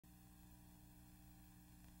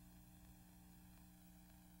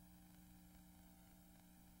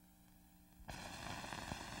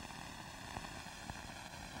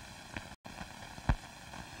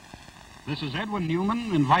This is Edwin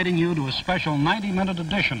Newman inviting you to a special 90-minute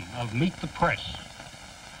edition of Meet the Press.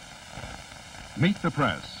 Meet the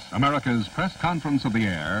Press, America's press conference of the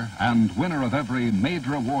air and winner of every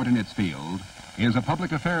major award in its field, is a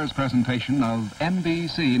public affairs presentation of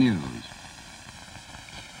NBC News.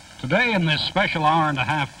 Today in this special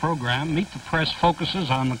hour-and-a-half program, Meet the Press focuses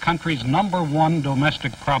on the country's #1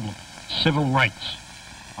 domestic problem, civil rights.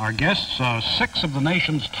 Our guests are 6 of the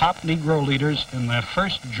nation's top Negro leaders in their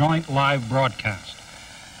first joint live broadcast.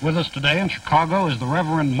 With us today in Chicago is the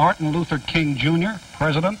Reverend Martin Luther King, Jr.,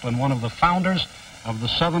 President and one of the founders of the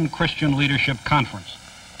Southern Christian Leadership Conference.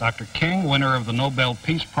 Dr. King, winner of the Nobel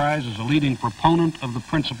Peace Prize, is a leading proponent of the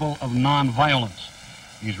principle of nonviolence.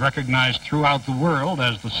 He's recognized throughout the world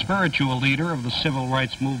as the spiritual leader of the civil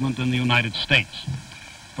rights movement in the United States.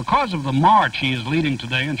 Because of the march he is leading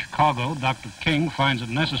today in Chicago, Dr. King finds it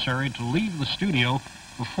necessary to leave the studio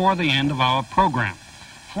before the end of our program.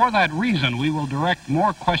 For that reason, we will direct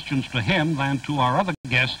more questions to him than to our other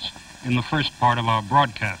guests in the first part of our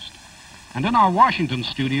broadcast. And in our Washington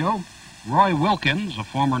studio, Roy Wilkins, a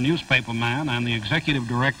former newspaperman and the executive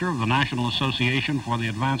director of the National Association for the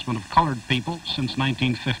Advancement of Colored People since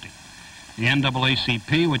 1950. The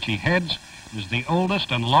NAACP, which he heads, is the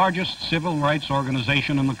oldest and largest civil rights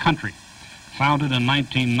organization in the country. Founded in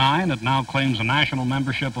 1909, it now claims a national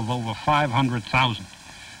membership of over 500,000.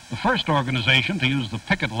 The first organization to use the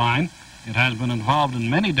picket line, it has been involved in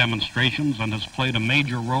many demonstrations and has played a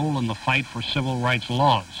major role in the fight for civil rights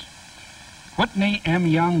laws. Whitney M.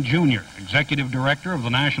 Young, Jr., Executive Director of the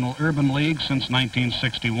National Urban League since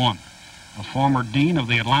 1961. A former dean of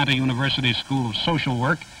the Atlanta University School of Social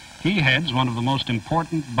Work, he heads one of the most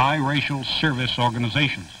important biracial service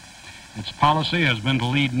organizations. Its policy has been to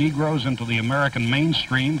lead Negroes into the American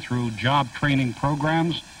mainstream through job training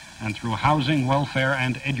programs and through housing, welfare,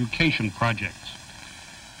 and education projects.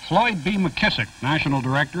 Floyd B. McKissick, National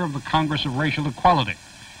Director of the Congress of Racial Equality.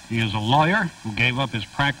 He is a lawyer who gave up his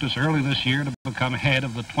practice early this year to become head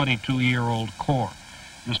of the 22-year-old Corps.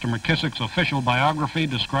 Mr. McKissick's official biography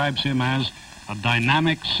describes him as a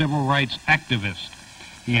dynamic civil rights activist.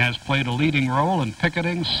 He has played a leading role in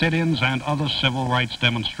picketing, sit-ins, and other civil rights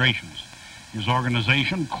demonstrations. His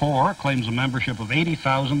organization, CORE, claims a membership of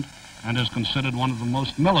 80,000 and is considered one of the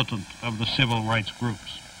most militant of the civil rights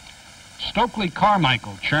groups. Stokley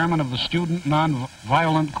Carmichael, chairman of the Student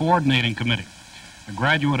Nonviolent Coordinating Committee. A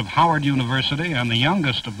graduate of Howard University and the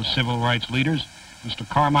youngest of the civil rights leaders, Mr.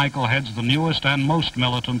 Carmichael heads the newest and most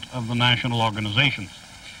militant of the national organizations.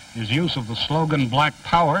 His use of the slogan Black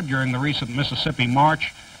Power during the recent Mississippi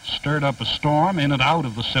March stirred up a storm in and out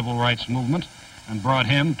of the civil rights movement and brought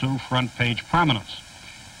him to front-page prominence.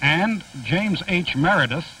 And James H.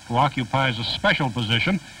 Meredith, who occupies a special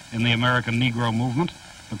position in the American Negro movement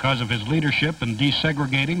because of his leadership in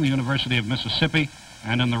desegregating the University of Mississippi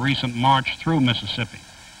and in the recent march through Mississippi.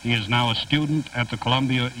 He is now a student at the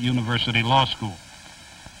Columbia University Law School.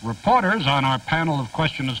 Reporters on our panel of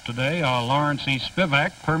questioners today are Lawrence E.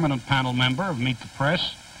 Spivak, permanent panel member of Meet the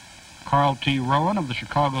Press, Carl T. Rowan of the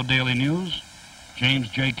Chicago Daily News, James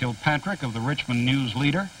J. Kilpatrick of the Richmond News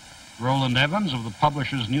Leader, Rowland Evans of the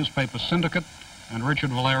publisher's newspaper Syndicate, and Richard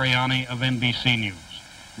Valeriani of NBC News.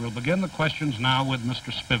 We'll begin the questions now with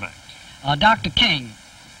Mr. Spivak. Dr. King,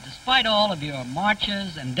 despite all of your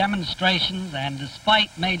marches and demonstrations and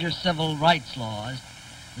despite major civil rights laws,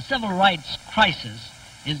 the civil rights crisis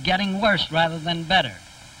is getting worse rather than better,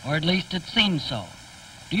 or at least it seems so.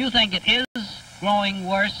 Do you think it is growing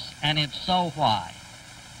worse, and if so, why?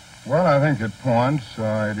 Well, I think at points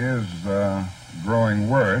it is growing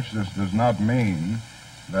worse. This does not mean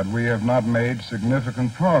that we have not made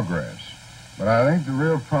significant progress. But I think the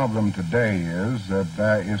real problem today is that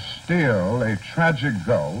there is still a tragic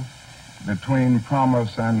gulf between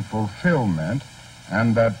promise and fulfillment,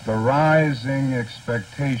 and that the rising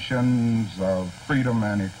expectations of freedom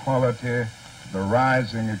and equality, the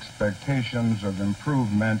rising expectations of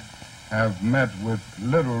improvement, have met with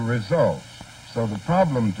little results. So the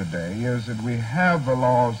problem today is that we have the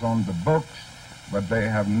laws on the books, but they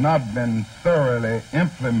have not been thoroughly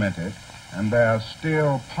implemented, and there are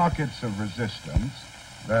still pockets of resistance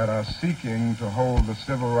that are seeking to hold the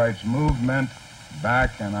civil rights movement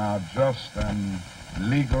back in our just and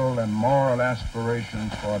legal and moral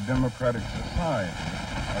aspirations for a democratic society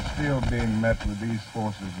are still being met with these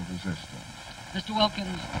forces of resistance. Mr.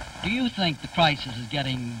 Wilkins, do you think the crisis is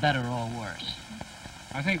getting better or worse?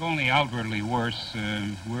 I think only outwardly worse.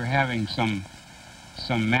 We're having some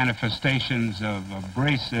manifestations of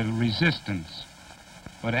abrasive resistance.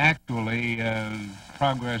 But actually,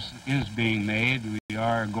 progress is being made. We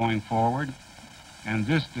are going forward. And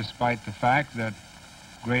this despite the fact that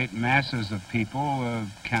great masses of people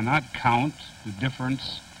cannot count the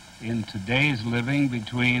difference in today's living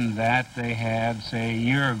between that they had, say, a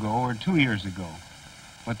year ago or 2 years ago.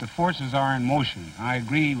 But the forces are in motion. I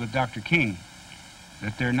agree with Dr. King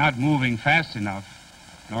that they're not moving fast enough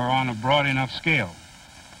nor on a broad enough scale.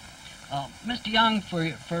 Mr. Young,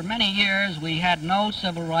 for many years we had no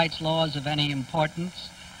civil rights laws of any importance.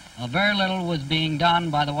 Very little was being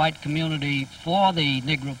done by the white community for the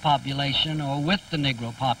Negro population or with the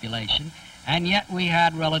Negro population, and yet we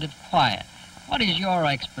had relative quiet. What is your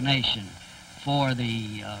explanation for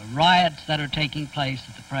the riots that are taking place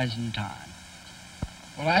at the present time?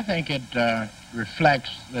 Well, I think it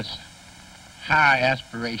reflects this high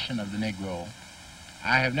aspiration of the Negro.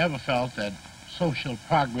 I have never felt that social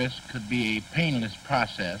progress could be a painless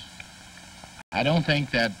process. I don't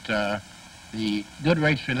think that the good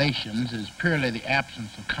race relations is purely the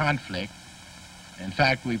absence of conflict. In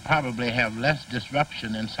fact, we probably have less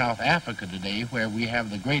disruption in South Africa today, where we have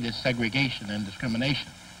the greatest segregation and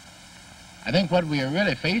discrimination. I think what we are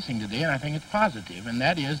really facing today, and I think it's positive, and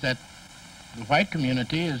that is that the white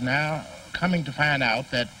community is now coming to find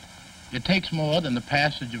out that it takes more than the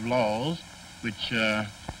passage of laws which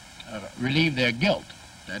relieve their guilt,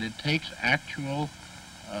 that it takes actual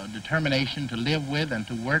determination to live with and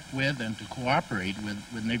to work with and to cooperate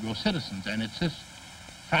with Negro citizens. And it's this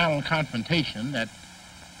final confrontation that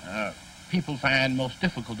people find most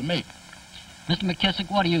difficult to make. Mr. McKissick,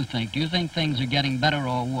 what do you think? Do you think things are getting better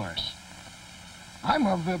or worse? I'm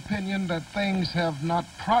of the opinion that things have not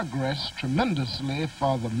progressed tremendously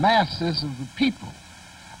for the masses of the people.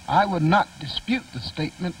 I would not dispute the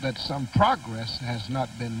statement that some progress has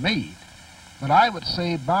not been made. But I would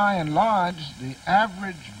say, by and large, the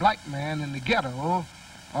average black man in the ghetto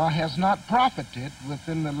has not profited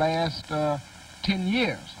within the last 10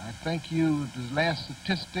 years. I think the last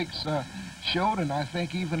statistics showed, and I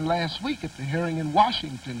think even last week at the hearing in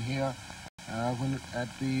Washington here,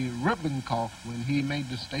 at the ribbon cuff, when he made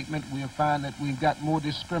the statement, we'll find that we've got more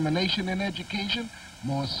discrimination in education,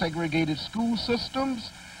 more segregated school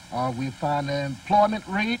systems. We find the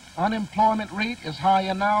unemployment rate is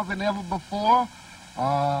higher now than ever before.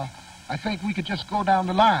 I think we could just go down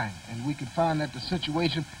the line and we could find that the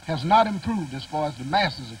situation has not improved as far as the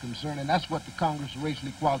masses are concerned, and that's what the Congress of Racial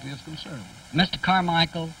Equality is concerned with. Mr.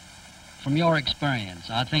 Carmichael, from your experience,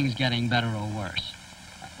 are things getting better or worse?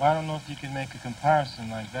 Well, I don't know if you can make a comparison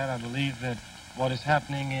like that. I believe that what is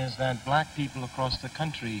happening is that black people across the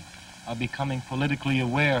country are becoming politically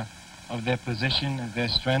aware of their position, of their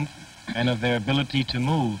strength, and of their ability to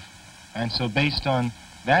move. And so based on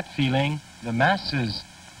that feeling, the masses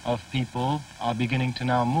of people are beginning to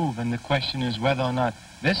now move. And the question is whether or not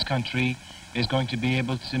this country is going to be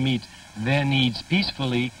able to meet their needs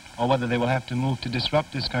peacefully, or whether they will have to move to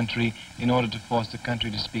disrupt this country in order to force the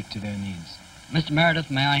country to speak to their needs. Mr. Meredith,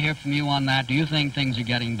 may I hear from you on that? Do you think things are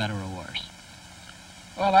getting better or worse?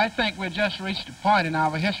 Well, I think we've just reached a point in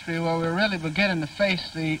our history where we're really beginning to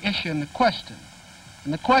face the issue and the question.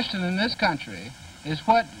 And the question in this country is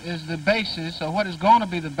what is the basis, or what is going to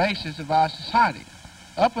be the basis of our society.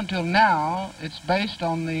 Up until now, it's based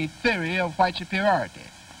on the theory of white superiority.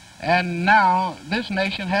 And now this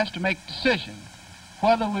nation has to make a decision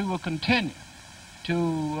whether we will continue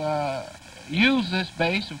to use this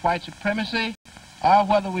base of white supremacy, or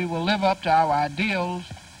whether we will live up to our ideals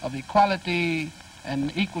of equality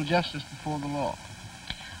and equal justice before the law.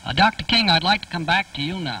 Dr. King, I'd like to come back to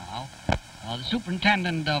you now. The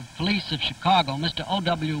Superintendent of Police of Chicago, Mr.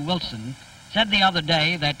 O.W. Wilson, said the other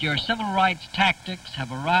day that your civil rights tactics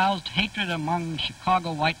have aroused hatred among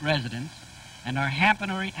Chicago white residents and are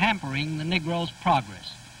hampering the Negro's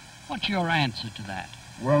progress. What's your answer to that?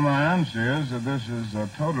 Well, my answer is that this is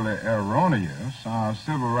totally erroneous. Our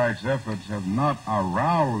civil rights efforts have not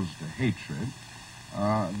aroused hatred.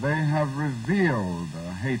 They have revealed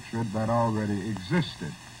hatred that already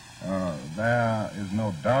existed. There is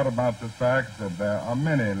no doubt about the fact that there are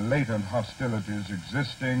many latent hostilities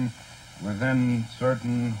existing within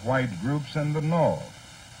certain white groups in the North.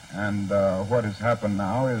 And what has happened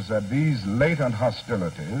now is that these latent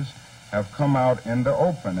hostilities have come out in the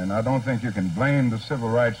open, and I don't think you can blame the civil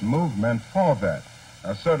rights movement for that.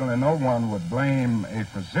 Certainly no one would blame a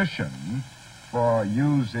physician for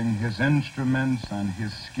using his instruments and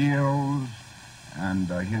his skills and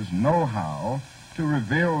his know-how to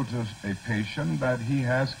reveal to a patient that he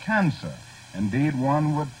has cancer. Indeed,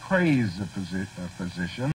 one would praise a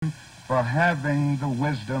physician for having the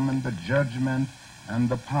wisdom and the judgment and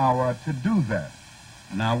the power to do that.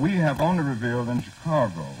 Now, we have only revealed in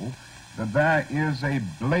Chicago that there is a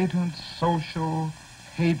blatant social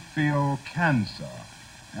hate-filled cancer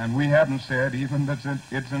And we haven't said even that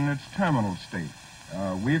it's in its terminal state.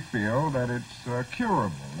 We feel that it's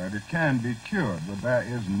curable, that it can be cured, but there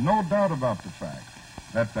is no doubt about the fact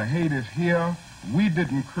that the hate is here. We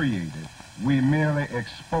didn't create it. We merely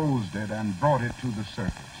exposed it and brought it to the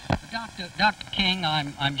surface. Dr. King,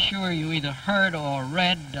 I'm sure you either heard or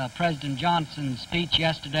read President Johnson's speech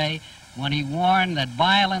yesterday when he warned that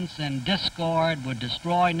violence and discord would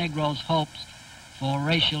destroy Negroes' hopes for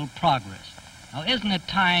racial progress. Now, isn't it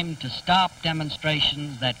time to stop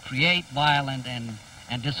demonstrations that create violence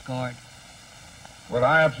and discord? Well,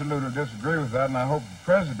 I absolutely disagree with that, and I hope the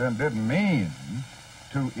President didn't mean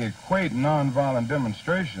to equate nonviolent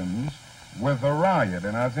demonstrations with a riot.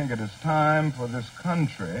 And I think it is time for this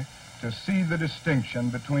country to see the distinction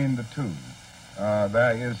between the two.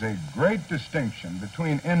 There is a great distinction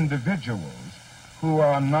between individuals who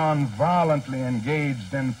are nonviolently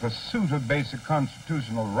engaged in pursuit of basic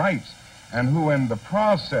constitutional rights and who in the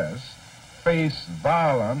process face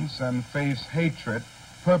violence and face hatred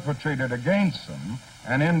perpetrated against them,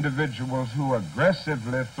 and individuals who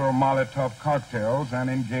aggressively throw Molotov cocktails and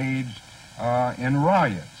engage in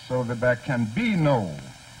riots, so that there can be no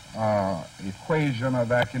equation, or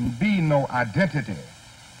there can be no identity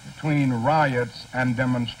between riots and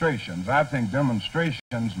demonstrations. I think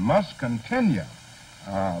demonstrations must continue,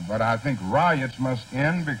 but I think riots must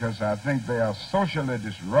end because I think they are socially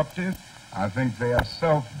disruptive. I think they are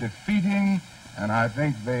self-defeating, and I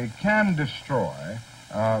think they can destroy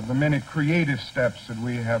the many creative steps that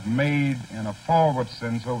we have made in a forward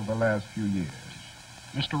sense over the last few years.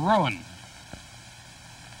 Mr. Rowland.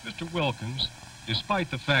 Mr. Wilkins, despite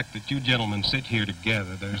the fact that you gentlemen sit here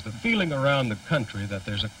together, there's the feeling around the country that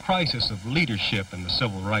there's a crisis of leadership in the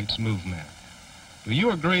civil rights movement. Do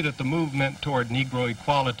you agree that the movement toward Negro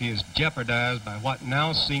equality is jeopardized by what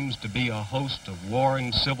now seems to be a host of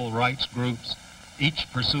warring civil rights groups,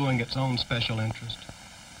 each pursuing its own special interest?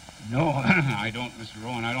 No, I don't, Mr.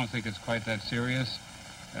 Rowland. I don't think it's quite that serious.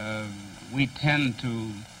 We tend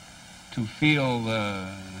to feel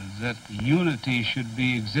that unity should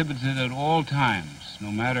be exhibited at all times,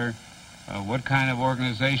 no matter what kind of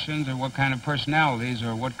organizations or what kind of personalities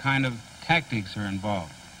or what kind of tactics are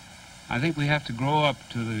involved. I think we have to grow up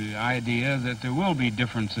to the idea that there will be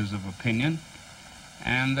differences of opinion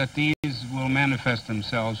and that these will manifest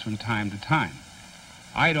themselves from time to time.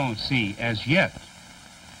 I don't see, as yet,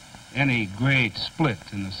 any great split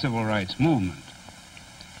in the civil rights movement.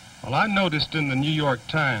 Well, I noticed in the New York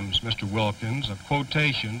Times, Mr. Wilkins, a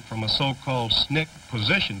quotation from a so-called SNCC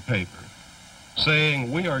position paper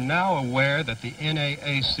saying, "We are now aware that the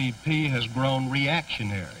NAACP has grown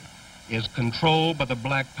reactionary, is controlled by the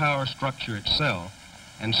black power structure itself,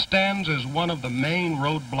 and stands as one of the main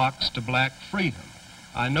roadblocks to black freedom."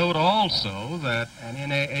 I note also that an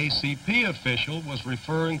NAACP official was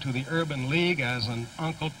referring to the Urban League as an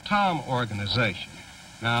Uncle Tom organization.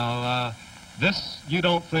 Now, this you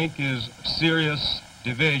don't think is serious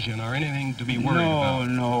division or anything to be worried about?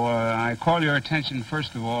 No. I call your attention,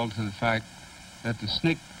 first of all, to the fact that the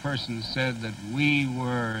SNCC person said that we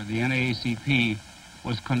were, the NAACP,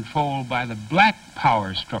 was controlled by the black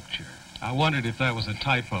power structure. I wondered if that was a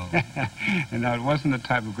typo. No, it wasn't a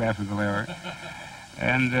typographical error.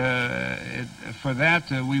 And for that,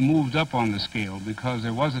 we moved up on the scale, because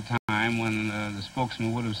there was a time when the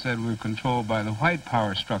spokesman would have said we were controlled by the white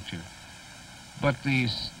power structure. But the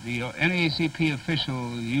NAACP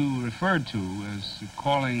official you referred to as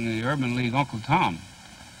calling the Urban League Uncle Tom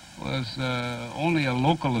was only a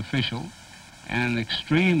local official, an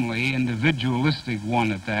extremely individualistic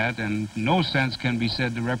one at that, and no sense can be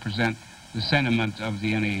said to represent the sentiment of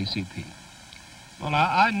the NAACP. Well,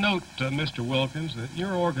 I note, Mr. Wilkins, that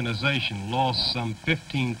your organization lost some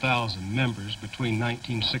 15,000 members between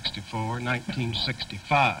 1964 and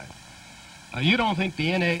 1965. You don't think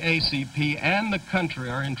the NAACP and the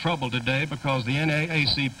country are in trouble today because the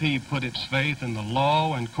NAACP put its faith in the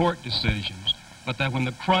law and court decisions, but that when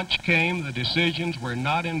the crunch came, the decisions were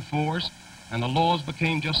not enforced and the laws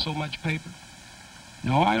became just so much paper?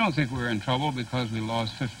 No, I don't think we're in trouble because we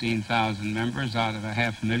lost 15,000 members out of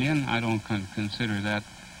 500,000. I don't consider that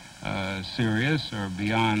serious or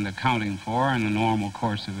beyond accounting for in the normal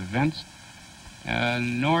course of events.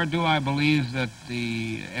 Nor do I believe that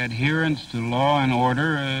the adherence to law and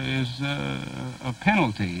order is a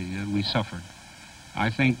penalty that we suffered. I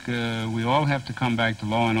think we all have to come back to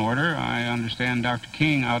law and order. I understand Dr.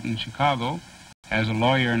 King out in Chicago has a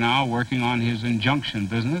lawyer now working on his injunction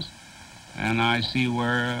business. And I see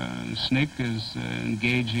where SNCC is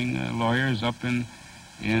engaging lawyers up in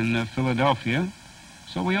Philadelphia.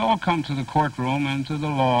 So we all come to the courtroom and to the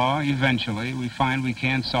law eventually. We find we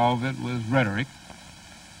can't solve it with rhetoric.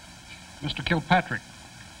 Mr. Kilpatrick.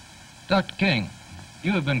 Dr. King,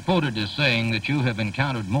 you have been quoted as saying that you have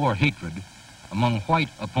encountered more hatred among white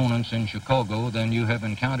opponents in Chicago than you have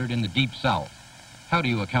encountered in the Deep South. How do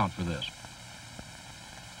you account for this?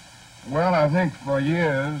 Well, I think for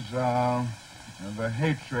years the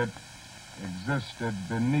hatred existed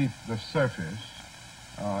beneath the surface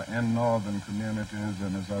in northern communities,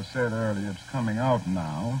 and as I said earlier, it's coming out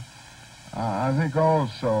now. I think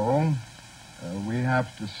also we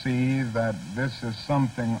have to see that this is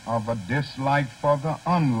something of a dislike for the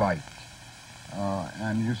unlike.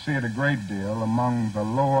 And you see it a great deal among the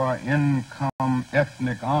lower income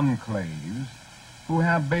ethnic enclaves who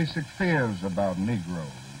have basic fears about Negroes.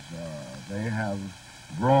 They have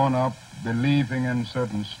grown up believing in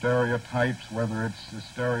certain stereotypes, whether it's the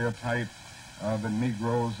stereotype that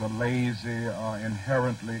Negroes are lazy or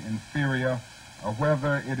inherently inferior, or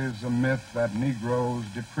whether it is a myth that Negroes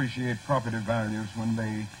depreciate property values when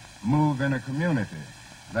they move in a community.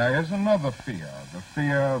 There is another fear, the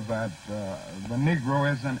fear that the Negro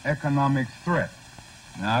is an economic threat.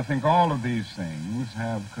 Now, I think all of these things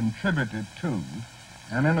have contributed to,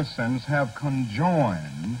 and in a sense have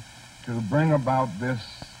conjoined to bring about this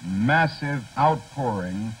massive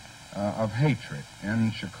outpouring of hatred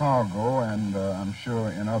in Chicago and I'm sure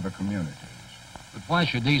in other communities. But why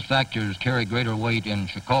should these factors carry greater weight in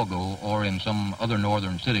Chicago or in some other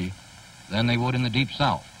northern city than they would in the Deep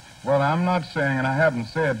South? Well, I'm not saying, and I haven't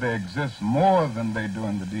said they exist more than they do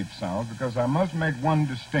in the Deep South, because I must make one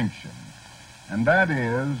distinction, and that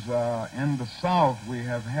is in the South we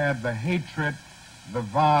have had the hatred, the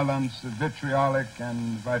violence, the vitriolic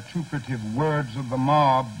and vituperative words of the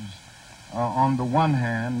mobs on the one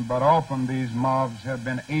hand, but often these mobs have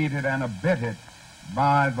been aided and abetted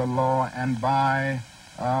by the law and by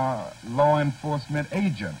law enforcement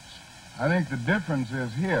agents. I think the difference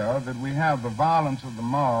is here that we have the violence of the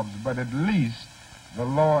mobs, but at least the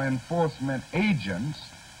law enforcement agents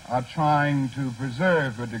are trying to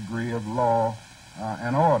preserve a degree of law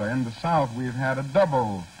and order. In the South, we've had a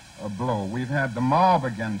double blow. We've had the mob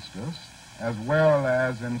against us, as well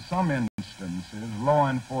as, in some instances, law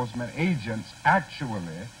enforcement agents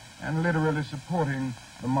actually and literally supporting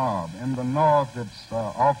the mob. In the North, it's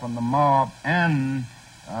often the mob and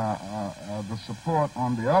the support,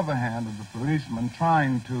 on the other hand, of the policemen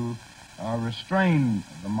trying to restrain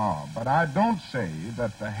the mob. But I don't say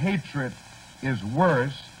that the hatred is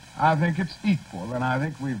worse. I think it's equal, and I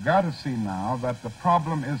think we've got to see now that the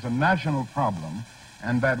problem is a national problem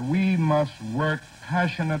and that we must work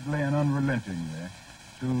passionately and unrelentingly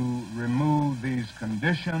to remove these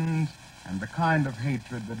conditions and the kind of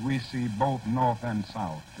hatred that we see both North and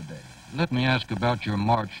South today. Let me ask about your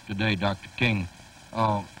march today, Dr. King.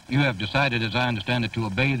 You have decided, as I understand it, to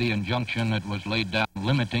obey the injunction that was laid down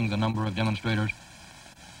limiting the number of demonstrators?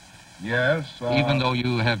 Yes. Even though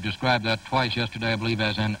you have described that twice yesterday, I believe,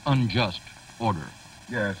 as an unjust order.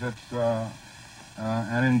 Yes, it's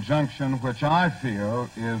an injunction which I feel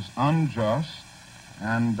is unjust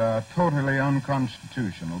and totally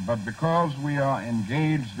unconstitutional. But because we are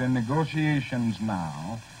engaged in negotiations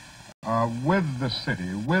now with the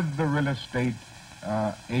city, with the real estate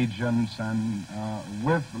agents, and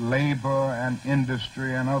with labor and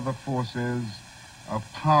industry and other forces of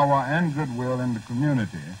power and goodwill in the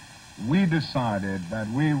community, we decided that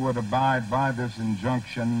we would abide by this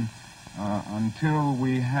injunction until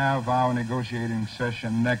we have our negotiating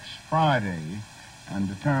session next Friday and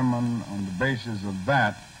determine on the basis of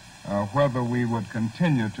that whether we would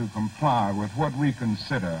continue to comply with what we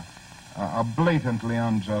consider a blatantly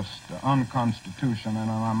unjust, unconstitutional,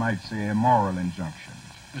 and I might say immoral injunction.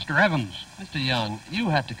 Mr. Evans. Mr. Young, you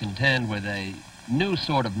have to contend with a new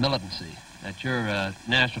sort of militancy at your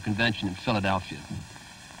National Convention in Philadelphia.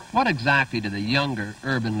 What exactly do the younger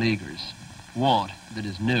urban leaguers want that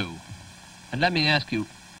is new? And let me ask you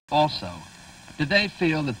also, do they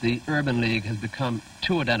feel that the Urban League has become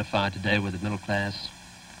too identified today with the middle class?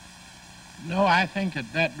 No, I think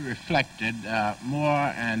that reflected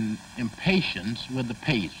more an impatience with the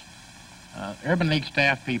pace. Urban League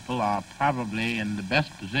staff people are probably in the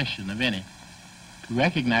best position of any to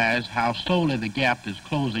recognize how slowly the gap is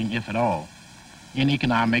closing, if at all, in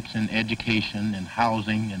economics and education and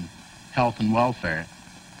housing and health and welfare.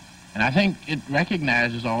 And I think it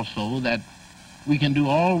recognizes also that we can do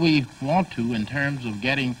all we want to in terms of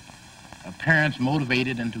getting parents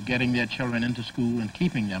motivated into getting their children into school and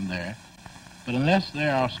keeping them there. But unless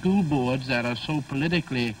there are school boards that are so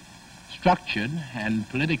politically structured and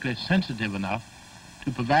politically sensitive enough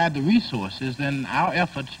to provide the resources, then our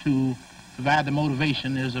efforts to provide the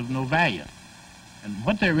motivation is of no value. And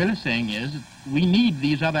what they're really saying is that we need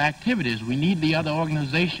these other activities. We need the other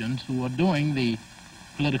organizations who are doing the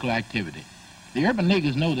political activity. The urban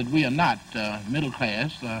leaguers know that we are not middle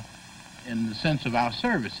class in the sense of our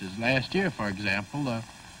services. Last year, for example,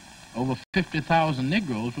 over 50,000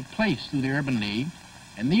 Negroes were placed through the Urban League,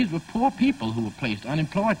 and these were poor people who were placed,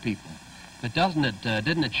 unemployed people. But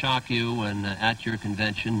didn't it shock you when at your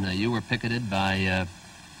convention you were picketed by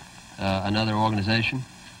another organization?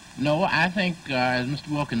 No, I think, as Mr.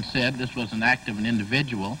 Wilkins said, this was an act of an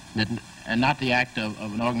individual and not the act of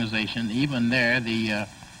an organization. Even there, the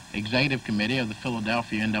executive committee of the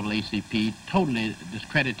Philadelphia NAACP totally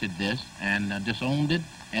discredited this and disowned it,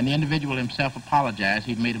 and the individual himself apologized.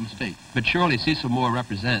 He'd made a mistake. But surely Cecil Moore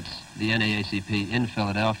represents the NAACP in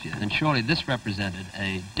Philadelphia, and surely this represented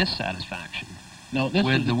a dissatisfaction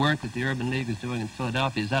with the work that the Urban League is doing in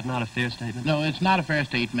Philadelphia. Is that not a fair statement? No, it's not a fair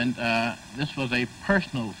statement. This was a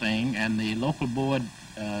personal thing, and the local board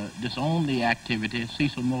disowned the activity.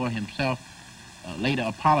 Cecil Moore himself later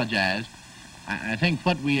apologized. I think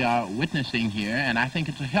what we are witnessing here, and I think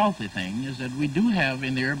it's a healthy thing, is that we do have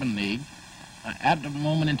in the Urban League, at the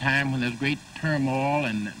moment in time when there's great turmoil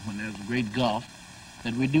and when there's a great gulf,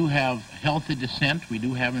 that we do have healthy dissent, we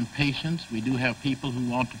do have impatience, we do have people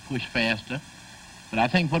who want to push faster. But I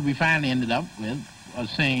think what we finally ended up with was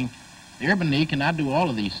saying the Urban League cannot do all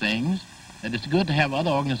of these things, that it's good to have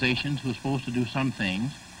other organizations who are supposed to do some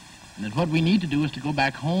things, and that what we need to do is to go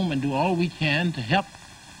back home and do all we can to help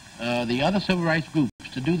the other civil rights groups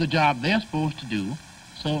to do the job they're supposed to do,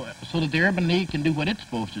 so that the Urban League can do what it's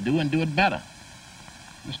supposed to do and do it better.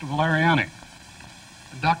 Mr. Valeriani.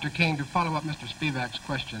 Dr. King, to follow up Mr. Spivak's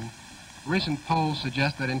question, recent polls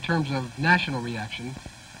suggest that in terms of national reaction,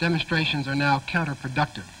 demonstrations are now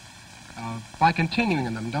counterproductive. By continuing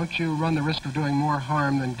in them, don't you run the risk of doing more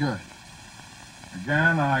harm than good?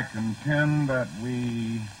 Again, I contend that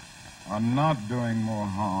we are not doing more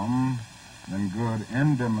harm than good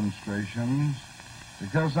in demonstrations,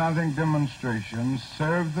 because I think demonstrations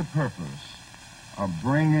serve the purpose of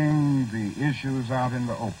bringing the issues out in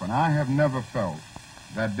the open. I have never felt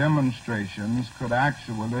that demonstrations could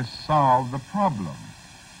actually solve the problem.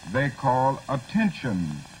 They call attention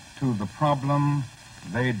to the problem.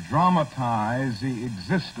 They dramatize the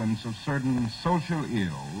existence of certain social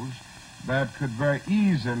ills that could very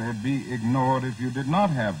easily be ignored if you did not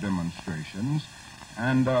have demonstrations.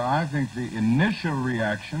 And I think the initial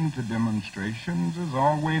reaction to demonstrations is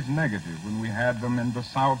always negative. When we had them in the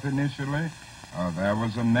South initially, there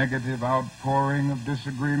was a negative outpouring of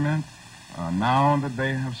disagreement. Now that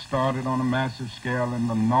they have started on a massive scale in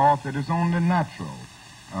the North, it is only natural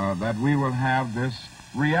that we will have this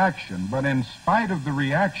reaction. But in spite of the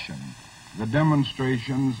reaction, the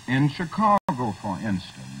demonstrations in Chicago, for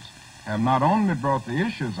instance, have not only brought the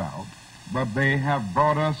issues out, but they have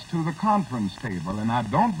brought us to the conference table. And I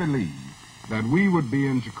don't believe that we would be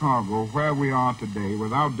in Chicago where we are today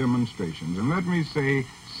without demonstrations. And let me say,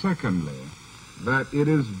 secondly, that it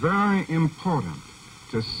is very important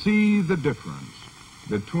to see the difference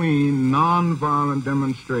between nonviolent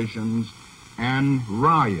demonstrations and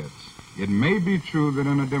riots. It may be true that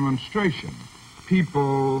in a demonstration,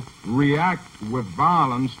 people react with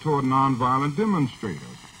violence toward nonviolent demonstrators.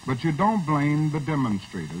 But you don't blame the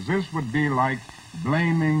demonstrators. This would be like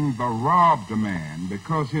blaming the robbed man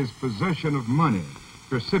because his possession of money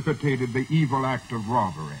precipitated the evil act of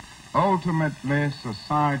robbery. Ultimately,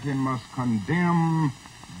 society must condemn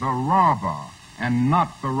the robber and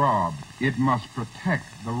not the robbed. It must protect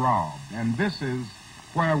the robbed. And this is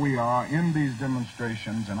where we are in these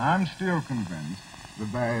demonstrations, and I'm still convinced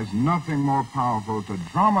that there is nothing more powerful to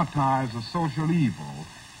dramatize a social evil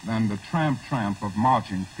than the tramp of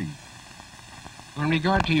marching feet. Well, in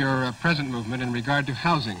regard to your present movement, in regard to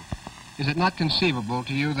housing, is it not conceivable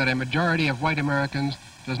to you that a majority of white Americans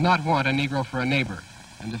does not want a Negro for a neighbor?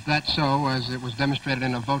 And if that's so, as it was demonstrated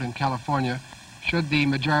in a vote in California, should the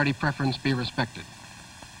majority preference be respected?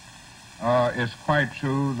 It's quite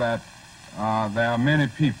true that there are many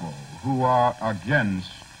people who are against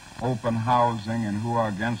open housing and who are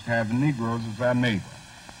against having Negroes as their neighbor.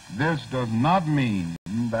 This does not mean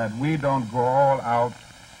that we don't go all out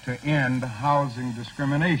to end housing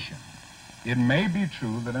discrimination. It may be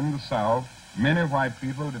true that in the South, many white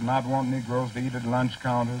people did not want Negroes to eat at lunch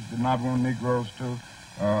counters, did not want Negroes to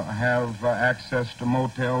have access to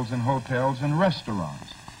motels and hotels and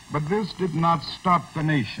restaurants. But this did not stop the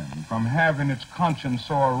nation from having its conscience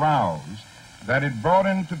so aroused that it brought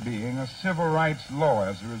into being a civil rights law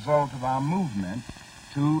as a result of our movement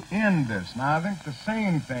to end this. Now, I think the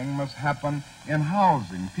same thing must happen in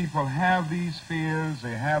housing. People have these fears,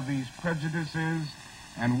 they have these prejudices,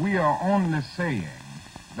 And we are only saying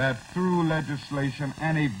that through legislation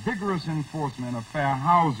and a vigorous enforcement of fair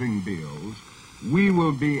housing bills, we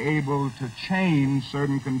will be able to change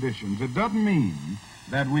certain conditions. It doesn't mean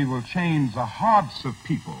that we will change the hearts of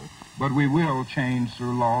people, but we will change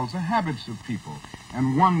through laws the habits of people.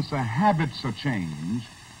 And once the habits are changed,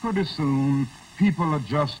 pretty soon people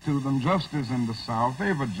adjust to them, just as in the South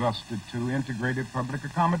they've adjusted to integrated public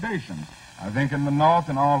accommodations. I think in the North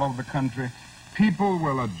and all over the country, people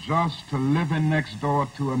will adjust to living next door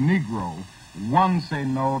to a Negro once they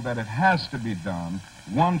know that it has to be done,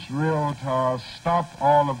 once realtors stop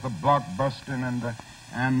all of the blockbusting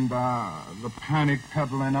and the panic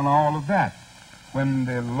peddling and all of that. When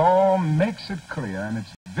the law makes it clear and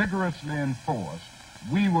it's vigorously enforced,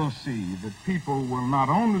 we will see that people will not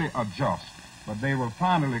only adjust, but they will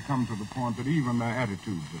finally come to the point that even their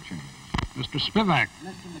attitudes are changed. Mr. Spivak.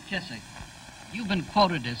 Mr. McKissick, you've been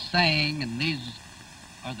quoted as saying, and these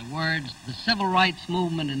are the words, the civil rights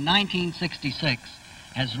movement in 1966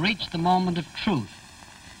 has reached the moment of truth,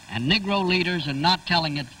 and Negro leaders are not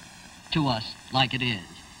telling it to us like it is.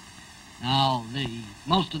 Now,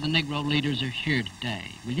 most of the Negro leaders are here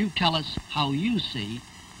today. Will you tell us how you see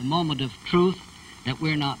the moment of truth that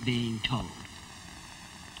we're not being told?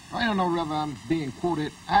 I don't know whether I'm being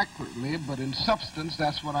quoted accurately, but in substance,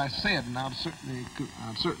 that's what I said, and I'll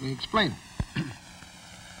certainly explain it.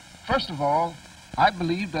 First of all, I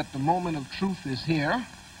believe that the moment of truth is here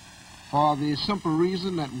for the simple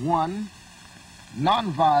reason that, one,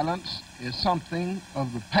 nonviolence is something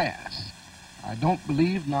of the past. I don't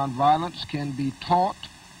believe nonviolence can be taught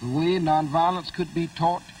the way nonviolence could be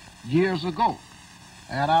taught years ago.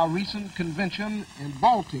 At our recent convention in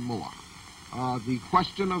Baltimore, the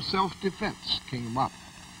question of self-defense came up,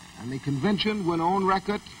 and the convention went on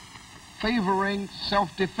record favoring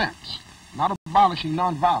self-defense, not abolishing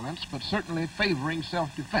nonviolence, but certainly favoring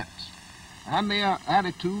self-defense. And their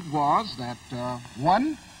attitude was that,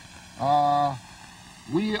 one,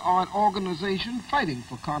 we are an organization fighting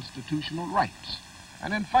for constitutional rights.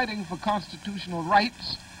 And in fighting for constitutional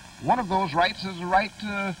rights, one of those rights is the right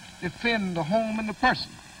to defend the home and the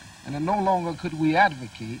person. And then no longer could we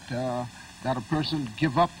advocate that a person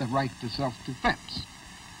give up the right to self-defense.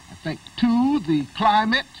 I think, two, the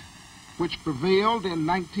climate which prevailed in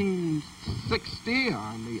 1960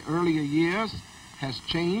 or in the earlier years has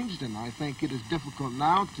changed, and I think it is difficult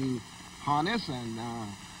now to harness and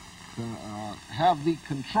have the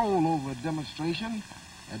control over a demonstration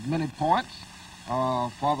at many points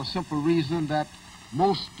for the simple reason that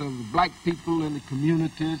most of the black people in the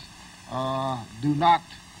communities do not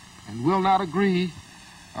and will not agree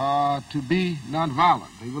to be nonviolent.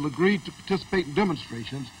 They will agree to participate in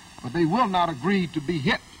demonstrations, but they will not agree to be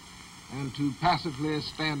hit and to passively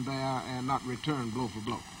stand there and not return blow for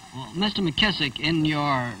blow. Well, Mr. McKissick, in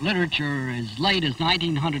your literature as late as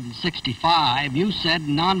 1965, you said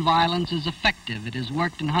nonviolence is effective. It has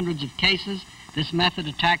worked in hundreds of cases. This method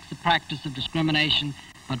attacks the practice of discrimination,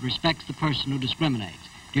 but respects the person who discriminates.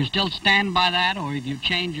 Do you still stand by that, or have you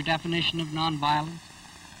changed your definition of nonviolence?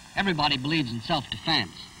 Everybody believes in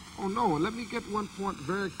self-defense. Oh, no, and let me get one point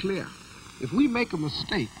very clear. If we make a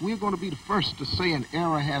mistake, we're going to be the first to say an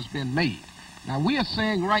error has been made. Now, we are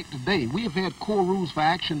saying right today, we have had core rules for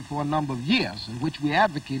action for a number of years in which we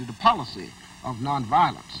advocated a policy of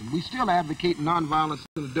nonviolence. And we still advocate nonviolence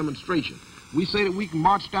in a demonstration. We say that we can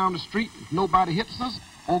march down the street. If nobody hits us,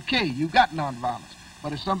 okay, you got nonviolence.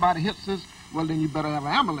 But if somebody hits us, well, then you better have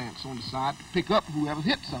an ambulance on the side to pick up whoever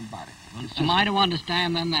hit somebody. Well, am I to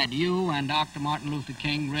understand, then, that you and Dr. Martin Luther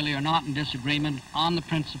King really are not in disagreement on the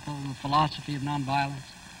principle, the philosophy of nonviolence?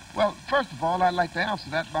 Well, first of all, I'd like to answer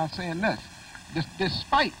that by saying this.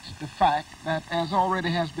 Despite the fact that, as already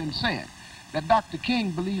has been said, that Dr.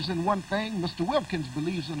 King believes in one thing, Mr. Wilkins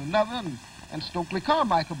believes in another, and Stokley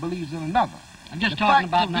Carmichael believes in another. I'm just talking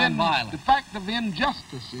about nonviolence. The fact of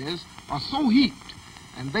injustices are so heaped,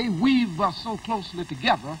 and they weave us so closely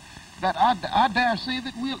together, that I dare say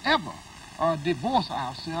that we'll ever divorce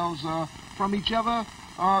ourselves from each other,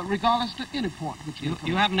 regardless to any point which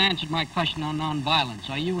you haven't answered my question on nonviolence.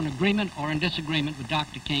 Are you in agreement or in disagreement with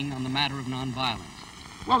Dr. King on the matter of nonviolence?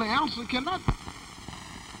 Well, the answer cannot...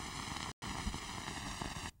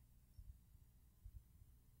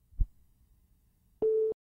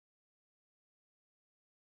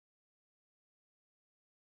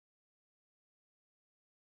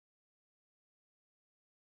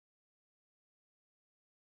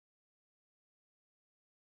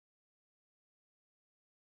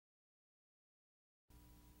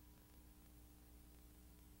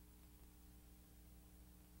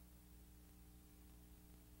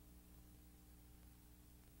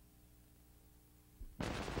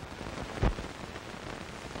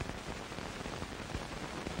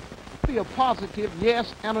 simply a positive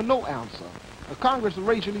yes and a no answer. The Congress of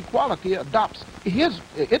Racial Equality adopts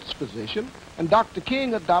its position, and Dr.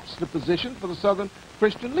 King adopts the position for the Southern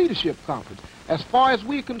Christian Leadership Conference. As far as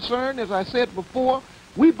we're concerned, as I said before,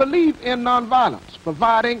 we believe in nonviolence,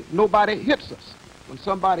 providing nobody hits us. When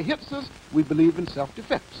somebody hits us, we believe in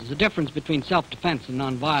self-defense. There's a difference between self-defense and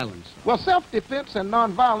nonviolence. Well, self-defense and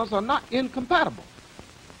nonviolence are not incompatible.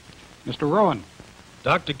 Mr. Rowland.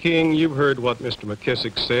 Dr. King, you've heard what Mr.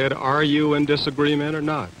 McKissick said. Are you in disagreement or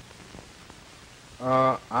not?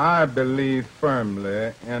 I believe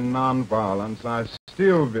firmly in nonviolence. I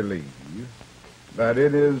still believe that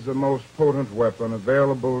it is the most potent weapon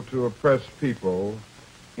available to oppressed people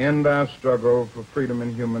in their struggle for freedom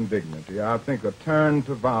and human dignity. I think a turn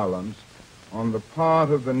to violence on the part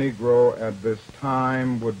of the Negro at this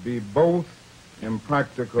time would be both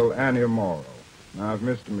impractical and immoral. Now, if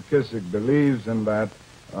Mr. McKissick believes in that,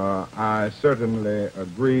 I certainly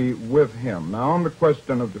agree with him. Now, on the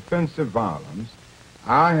question of defensive violence,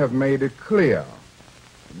 I have made it clear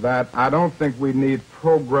that I don't think we need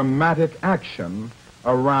programmatic action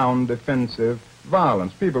around defensive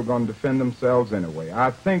violence. People are going to defend themselves anyway. I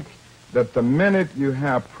think that the minute you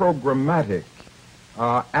have programmatic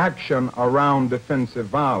action around defensive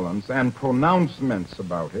violence and pronouncements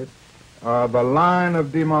about it, the line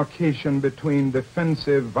of demarcation between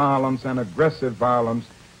defensive violence and aggressive violence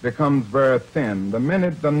becomes very thin. The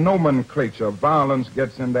minute the nomenclature of violence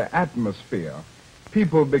gets in the atmosphere,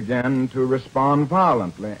 people begin to respond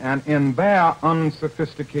violently, and in their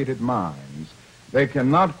unsophisticated minds, they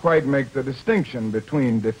cannot quite make the distinction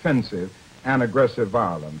between defensive and aggressive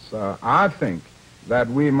violence. I think that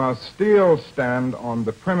we must still stand on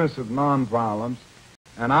the premise of nonviolence,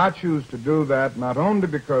 and I choose to do that not only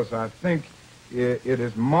because I think it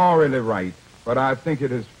is morally right, but I think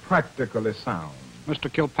it is practically sound.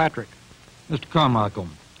 Mr. Kilpatrick. Mr. Carmichael,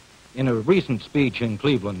 in a recent speech in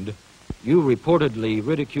Cleveland, you reportedly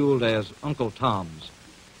ridiculed as Uncle Toms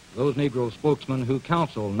those Negro spokesmen who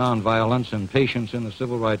counsel nonviolence and patience in the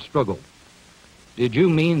civil rights struggle. Did you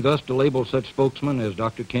mean thus to label such spokesmen as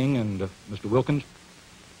Dr. King and Mr. Wilkins?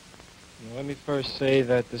 Let me first say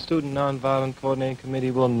that the Student Nonviolent Coordinating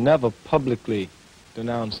Committee will never publicly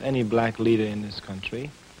denounce any black leader in this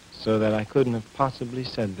country, so that I couldn't have possibly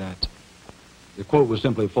said that. The quote was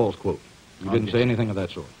simply a false quote. You didn't say anything of that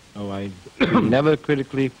sort. Oh, I never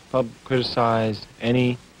critically criticized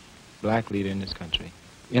any black leader in this country.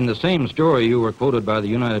 In the same story, you were quoted by the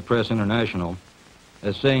United Press International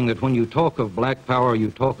as saying that when you talk of black power, you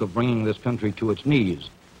talk of bringing this country to its knees.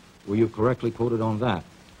 Were you correctly quoted on that?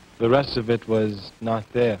 The rest of it was not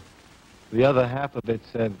there. The other half of it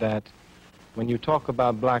said that when you talk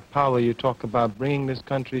about black power, you talk about bringing this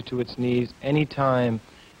country to its knees anytime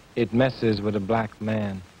it messes with a black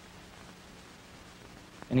man.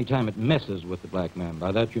 Anytime it messes with the black man.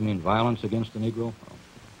 By that you mean violence against the Negro? Oh.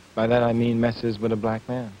 By that I mean messes with a black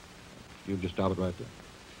man. You just stop it right there.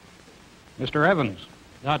 Mr. Evans.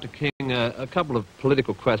 Dr. King, a couple of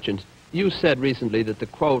political questions. You said recently that the,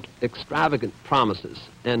 quote, extravagant promises,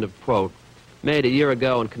 end of quote, made a year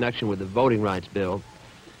ago in connection with the voting rights bill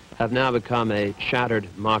have now become a shattered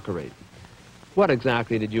mockery. What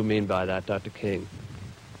exactly did you mean by that, Dr. King?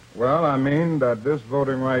 Well, I mean that this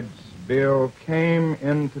voting rights bill came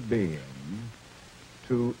into being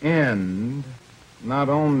to end not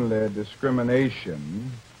only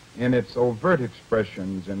discrimination in its overt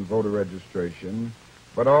expressions in voter registration,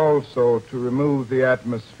 but also to remove the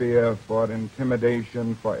atmosphere for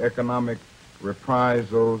intimidation, for economic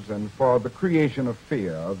reprisals, and for the creation of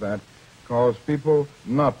fear that cause people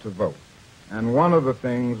not to vote. And one of the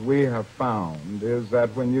things we have found is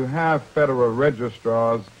that when you have federal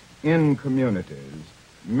registrars in communities,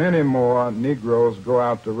 many more Negroes go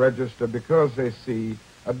out to register because they see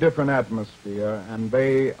a different atmosphere, and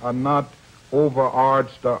they are not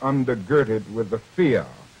overarched or undergirded with the fear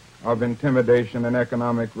of intimidation and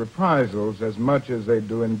economic reprisals as much as they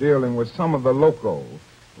do in dealing with some of the local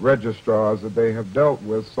registrars that they have dealt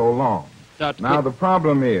with so long. Now, the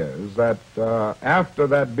problem is that after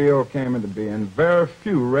that bill came into being, very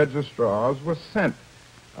few registrars were sent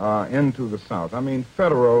into the South. I mean,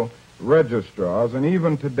 federal registrars, and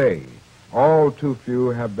even today, all too few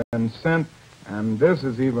have been sent, and this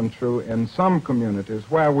is even true in some communities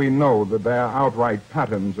where we know that there are outright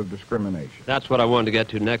patterns of discrimination. That's what I wanted to get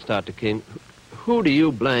to next, Dr. King. Who do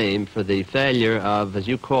you blame for the failure of, as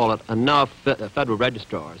you call it, enough federal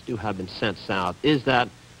registrars to have been sent south? Is that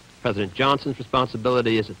President Johnson's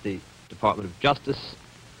responsibility? Is it the Department of Justice?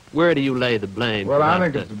 Where do you lay the blame? Well, I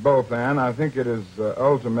think it's both, Ann. I think it is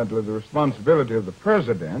ultimately the responsibility of the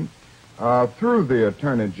President through the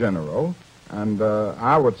Attorney General And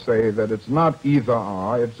I would say that it's not either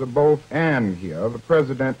or, it's a both and here. The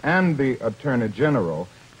President and the Attorney General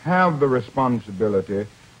have the responsibility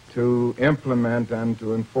to implement and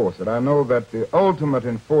to enforce it. I know that the ultimate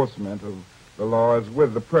enforcement of the law is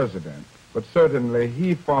with the President, but certainly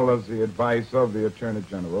he follows the advice of the Attorney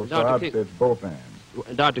General, so I'd say it's both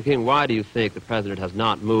and. Dr. King, why do you think the President has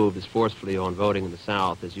not moved as forcefully on voting in the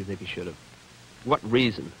South as you think he should have? What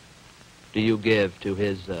reason do you give to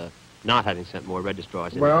his not having sent more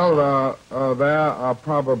registrars in? Well, there are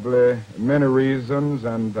probably many reasons,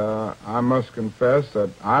 and I must confess that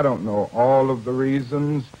I don't know all of the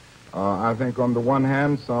reasons. I think on the one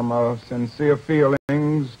hand, some are sincere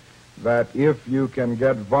feelings that if you can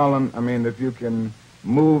get if you can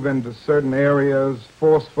move into certain areas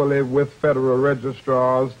forcefully with federal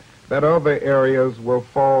registrars, that other areas will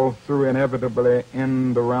fall through inevitably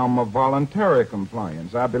in the realm of voluntary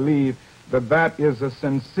compliance. I believe that that is a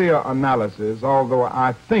sincere analysis, although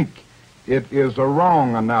I think it is a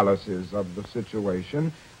wrong analysis of the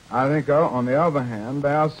situation. I think, on the other hand,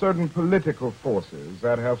 there are certain political forces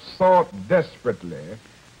that have sought desperately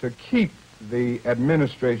to keep the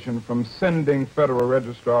administration from sending federal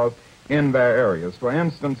registrars in their areas. For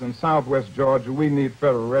instance, in southwest Georgia, we need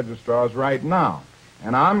federal registrars right now.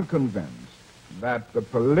 And I'm convinced that the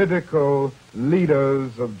political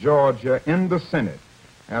leaders of Georgia in the Senate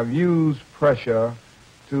have used pressure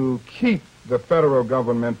to keep the federal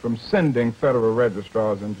government from sending federal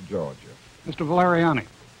registrars into Georgia. Mr. Valeriani.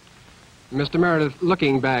 Mr. Meredith,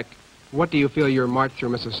 looking back, what do you feel your march through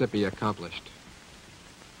Mississippi accomplished?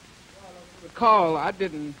 Well, as you recall, I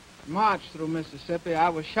didn't march through Mississippi. I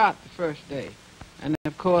was shot the first day. And,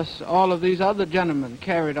 of course, all of these other gentlemen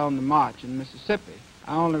carried on the march in Mississippi.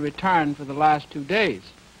 I only returned for the last 2 days.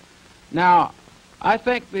 Now, I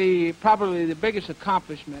think probably the biggest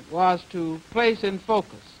accomplishment was to place in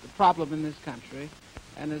focus the problem in this country.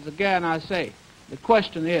 And as again I say, the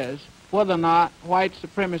question is whether or not white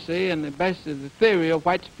supremacy and basically the theory of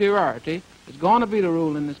white superiority is going to be the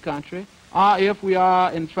rule in this country, or if we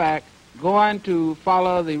are in fact going to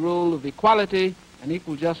follow the rule of equality and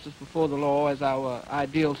equal justice before the law as our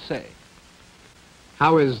ideals say.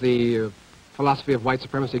 How is the philosophy of white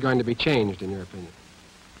supremacy going to be changed, in your opinion?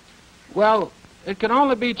 Well, it can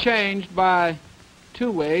only be changed by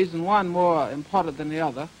two ways, and one more important than the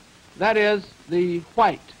other. That is, the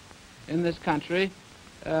white in this country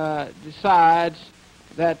decides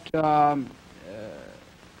that, and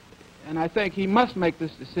I think he must make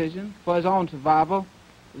this decision for his own survival,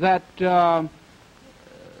 that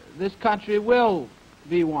this country will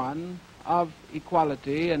be one of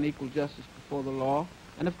equality and equal justice before the law.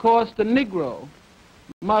 And of course, the Negro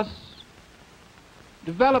must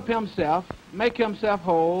develop himself, make himself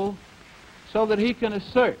whole, so that he can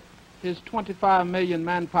assert his 25 million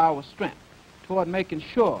manpower strength toward making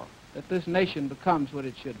sure that this nation becomes what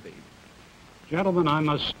it should be. Gentlemen, I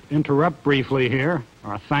must interrupt briefly here.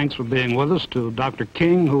 Our thanks for being with us to Dr.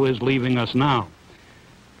 King, who is leaving us now.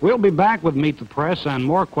 We'll be back with Meet the Press and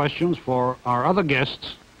more questions for our other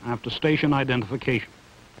guests after station identification.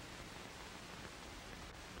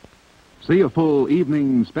 See a full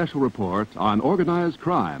evening special report on organized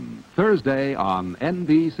crime, Thursday on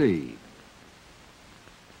NBC.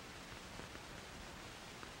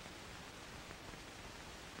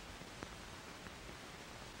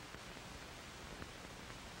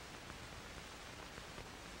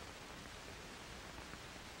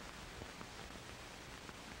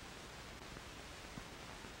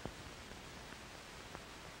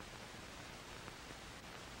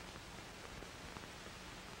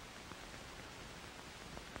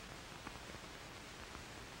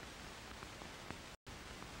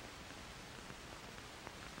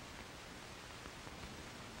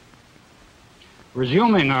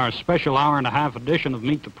 Resuming our special hour-and-a-half edition of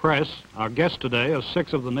Meet the Press, our guests today are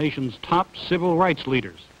 6 of the nation's top civil rights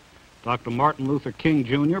leaders. Dr. Martin Luther King,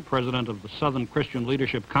 Jr., president of the Southern Christian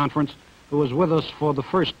Leadership Conference, who is with us for the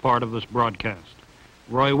first part of this broadcast.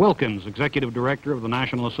 Roy Wilkins, executive director of the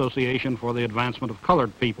National Association for the Advancement of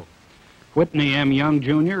Colored People. Whitney M. Young,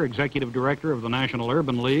 Jr., executive director of the National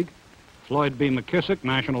Urban League. Floyd B. McKissick,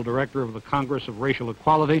 national director of the Congress of Racial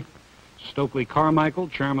Equality. Stokley Carmichael,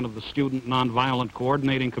 chairman of the Student Nonviolent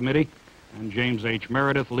Coordinating Committee, and James H.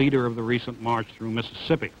 Meredith, leader of the recent march through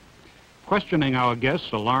Mississippi. Questioning our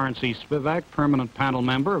guests are Lawrence E. Spivak, permanent panel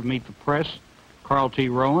member of Meet the Press, Carl T.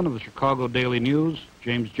 Rowan of the Chicago Daily News,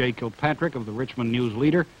 James J. Kilpatrick of the Richmond News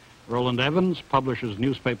Leader, Rowland Evans, publishers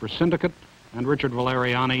newspaper Syndicate, and Richard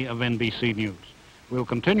Valeriani of NBC News. We'll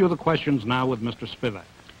continue the questions now with Mr. Spivak.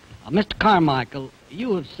 Mr. Carmichael,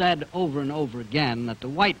 you have said over and over again that the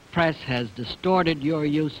white press has distorted your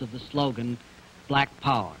use of the slogan, Black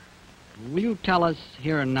Power. Will you tell us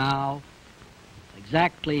here and now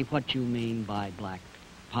exactly what you mean by Black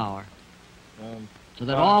Power? So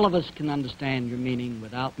that all of us can understand your meaning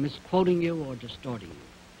without misquoting you or distorting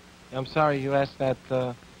you. I'm sorry you asked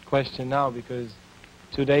that question now, because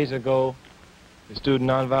 2 days ago, the Student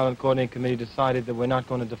Nonviolent Coordinating Committee decided that we're not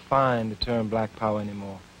going to define the term Black Power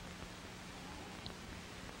anymore.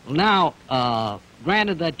 Well, now,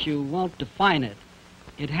 granted that you won't define it,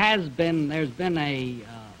 there's been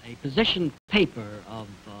a position paper of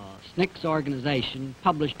SNCC's organization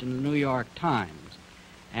published in the New York Times.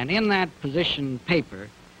 And in that position paper,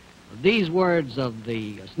 these words of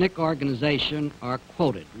the SNCC organization are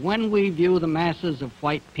quoted. When we view the masses of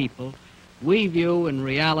white people, we view in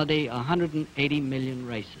reality 180 million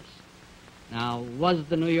races. Now, was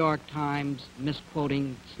the New York Times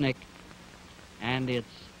misquoting SNCC and its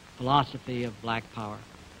philosophy of Black Power?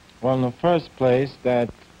 Well, in the first place, that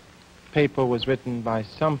paper was written by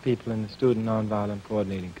some people in the Student Nonviolent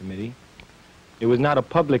Coordinating Committee. It was not a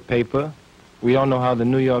public paper. We don't know how the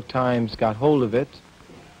New York Times got hold of it.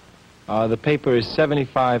 The paper is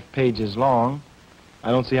 75 pages long.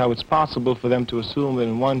 I don't see how it's possible for them to assume that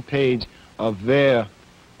in one page of their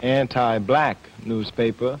anti-black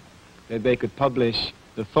newspaper that they could publish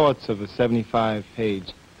the thoughts of a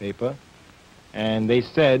 75-page paper. And they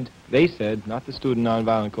said, not the Student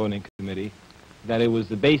Nonviolent Coordinating Committee, that it was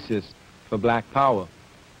the basis for Black Power.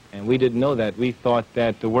 And we didn't know that. We thought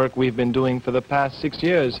that the work we've been doing for the past 6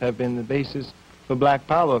 years have been the basis for Black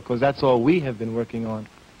Power, because that's all we have been working on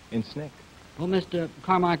in SNCC. Well, Mr.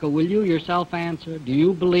 Carmichael, will you yourself answer? Do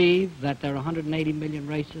you believe that there are 180 million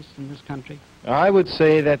racists in this country? I would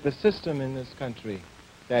say that the system in this country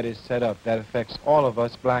that is set up, that affects all of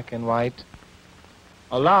us, black and white,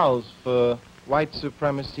 allows for white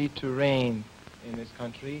supremacy to reign in this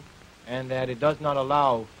country, and that it does not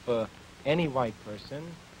allow for any white person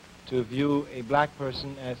to view a black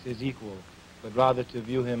person as his equal, but rather to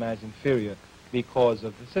view him as inferior because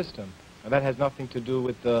of the system. Now, that has nothing to do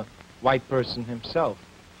with the white person himself.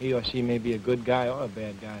 He or she may be a good guy or a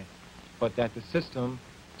bad guy, but that the system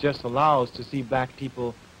just allows to see black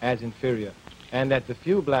people as inferior, and that the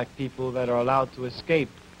few black people that are allowed to escape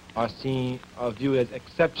are viewed as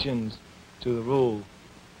exceptions to the rule.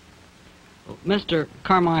 Mr.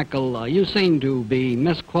 Carmichael, you seem to be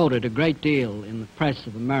misquoted a great deal in the press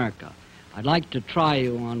of America. I'd like to try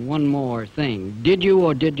you on one more thing. Did you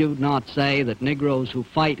or did you not say that Negroes who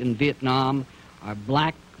fight in Vietnam are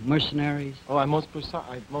black mercenaries? Oh, I most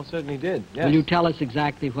certainly did, yes. Will you tell us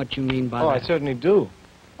exactly what you mean by that? Oh, I certainly do.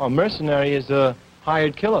 A mercenary is a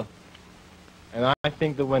hired killer. And I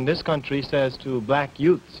think that when this country says to black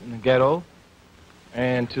youths in the ghetto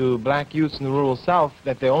and to black youths in the rural South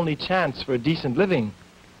that their only chance for a decent living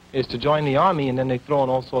is to join the army, and then they throw in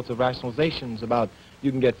all sorts of rationalizations about you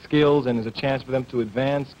can get skills and there's a chance for them to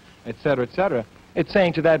advance, etc., etc. It's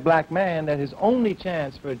saying to that black man that his only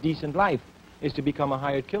chance for a decent life is to become a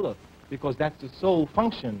hired killer, because that's the sole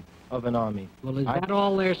function of an army. Well, is that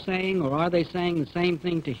all they're saying, or are they saying the same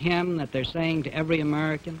thing to him that they're saying to every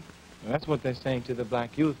American? That's what they're saying to the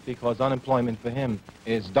black youth, because unemployment for him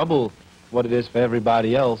is double what it is for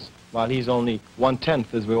everybody else, while he's only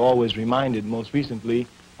 1/10, as we're always reminded most recently,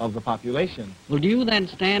 of the population. Well, do you then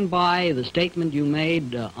stand by the statement you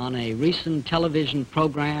made on a recent television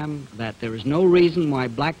program that there is no reason why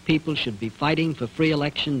black people should be fighting for free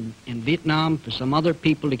election in Vietnam for some other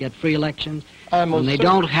people to get free elections when they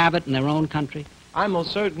don't have it in their own country? I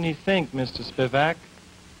most certainly think, Mr. Spivak,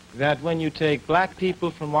 that when you take black people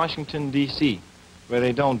from Washington, D.C., where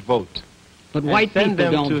they don't vote, but white people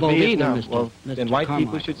don't vote either, Mr. Well, then white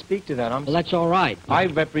people should speak to that. Well, that's all right. I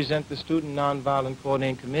represent the Student Nonviolent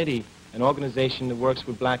Coordinating Committee, an organization that works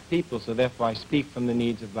with black people, so therefore I speak from the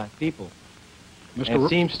needs of black people. It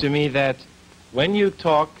seems to me that when you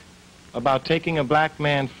talk about taking a black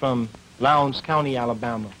man from Lowndes County,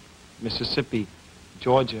 Alabama, Mississippi,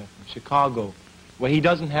 Georgia, Chicago, where he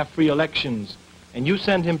doesn't have free elections, and you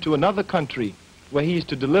send him to another country where he's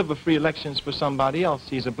to deliver free elections for somebody else,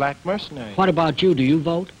 he's a black mercenary. What about you? Do you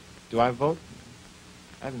vote? Do I vote?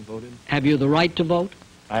 I haven't voted. Have you the right to vote?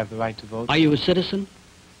 I have the right to vote. Are you a citizen?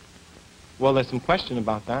 Well, there's some question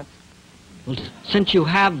about that. Well, since you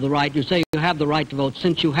have the right, you say you have the right to vote.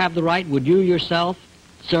 Since you have the right, would you yourself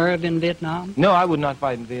serve in Vietnam? No, I would not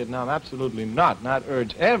fight in Vietnam. Absolutely not. Not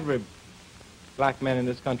urge every black man in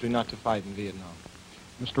this country not to fight in Vietnam.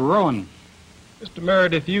 Mr. Rowland, Mr.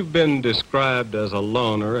 Meredith, you've been described as a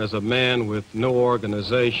loner, as a man with no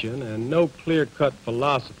organization and no clear-cut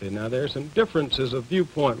philosophy. Now, there are some differences of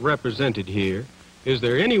viewpoint represented here. Is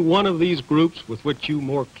there any one of these groups with which you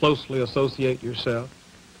more closely associate yourself?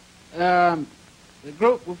 The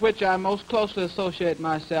group with which I most closely associate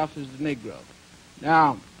myself is the Negro.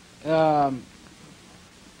 Now,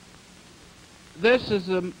 this is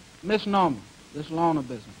a misnomer, this loner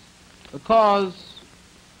business, because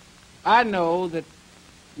I know that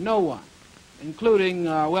no one, including,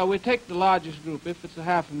 well, we take the largest group, if it's a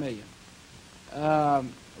 500,000.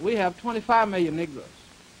 We have 25 million Negroes.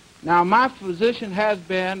 Now, my position has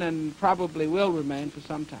been, and probably will remain for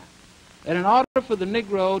some time, that in order for the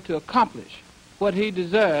Negro to accomplish what he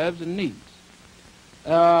deserves and needs,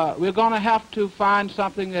 we're going to have to find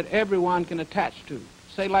something that everyone can attach to,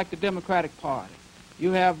 say like the Democratic Party.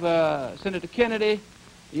 You have Senator Kennedy,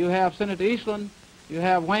 you have Senator Eastland, you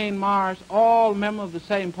have Wayne Morris, all members of the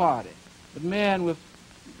same party, but men with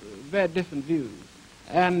very different views.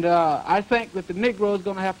 And I think that the Negro is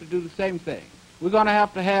going to have to do the same thing. We're going to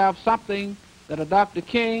have something that a Dr.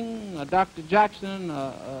 King, a Dr. Jackson,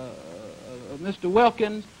 Mr.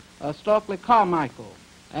 Wilkins, Stokley, Carmichael,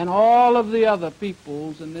 and all of the other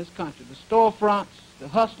peoples in this country, the storefronts, the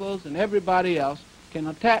hustlers, and everybody else can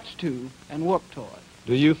attach to and work toward.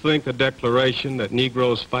 Do you think a declaration that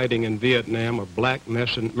Negroes fighting in Vietnam are black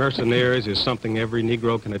mercenaries is something every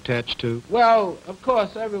Negro can attach to? Well, of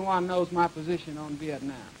course, everyone knows my position on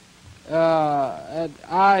Vietnam.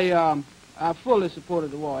 I fully supported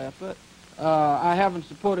the war effort. I haven't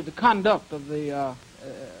supported the conduct of the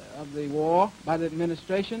war by the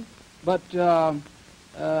administration, but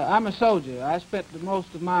I'm a soldier. I spent the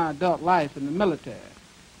most of my adult life in the military,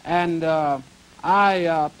 and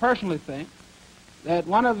I personally think that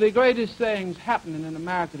one of the greatest things happening in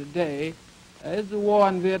America today is the war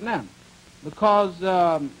in Vietnam, because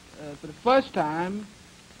for the first time,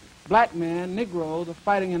 black men, Negroes, are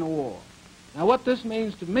fighting in a war. Now, what this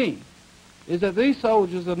means to me is that these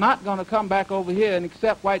soldiers are not going to come back over here and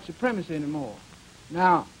accept white supremacy anymore.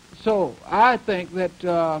 Now, so I think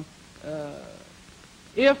that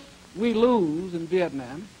if we lose in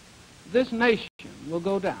Vietnam, this nation will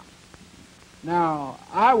go down. Now,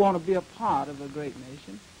 I want to be a part of a great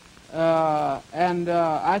nation, and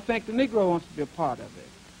I think the Negro wants to be a part of it.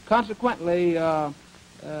 Consequently,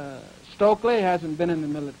 Stokley hasn't been in the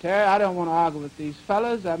military. I don't want to argue with these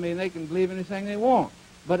fellas. I mean, they can believe anything they want.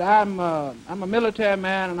 But I'm a military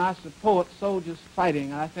man, and I support soldiers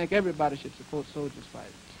fighting. I think everybody should support soldiers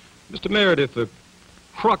fighting. Mr. Meredith, the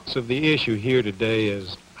crux of the issue here today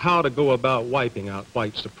is how to go about wiping out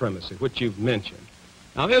white supremacy, which you've mentioned.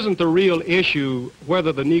 Now, isn't the real issue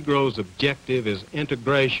whether the Negro's objective is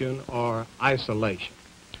integration or isolation?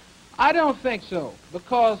 I don't think so,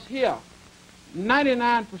 because here,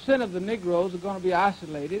 99% of the Negroes are going to be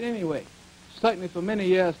isolated anyway, certainly for many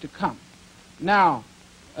years to come. Now,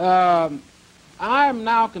 I'm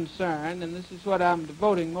now concerned, and this is what I'm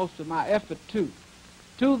devoting most of my effort to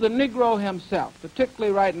the Negro himself,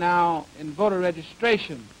 particularly right now in voter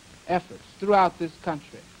registration efforts throughout this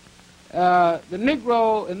country. The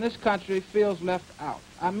Negro in this country feels left out.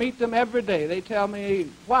 I meet them every day. They tell me,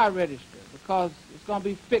 why register? Because it's going to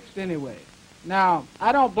be fixed anyway. Now,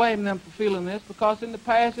 I don't blame them for feeling this, because in the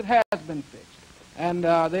past it has been fixed. And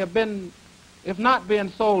they have been, if not being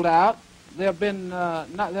sold out, they have been,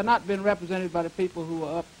 they're not being represented by the people who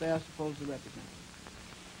are up there supposed to represent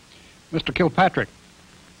them. Mr. Kilpatrick.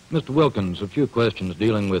 Mr. Wilkins, a few questions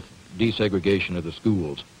dealing with desegregation of the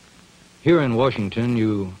schools. Here in Washington,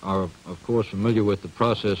 you are, of course, familiar with the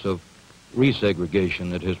process of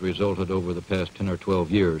resegregation that has resulted over the past 10 or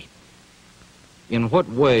 12 years. In what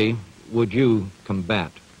way would you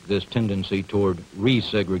combat this tendency toward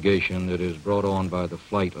resegregation that is brought on by the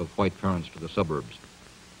flight of white parents to the suburbs?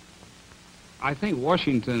 I think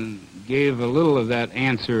Washington gave a little of that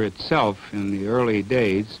answer itself in the early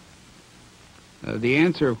days. The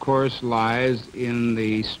answer, of course, lies in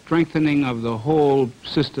the strengthening of the whole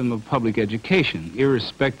system of public education,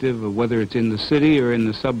 irrespective of whether it's in the city or in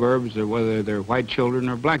the suburbs, or whether they're white children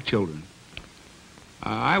or black children.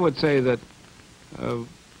 I would say that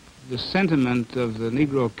the sentiment of the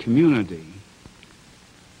Negro community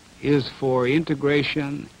is for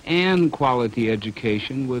integration and quality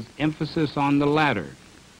education with emphasis on the latter.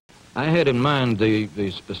 I had in mind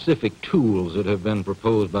the specific tools that have been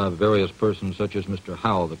proposed by various persons, such as Mr.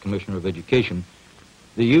 Howell, the Commissioner of Education,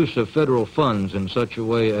 the use of federal funds in such a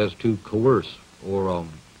way as to coerce or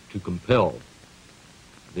to compel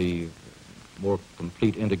the more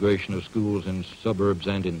complete integration of schools in suburbs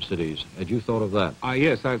and in cities. Had you thought of that?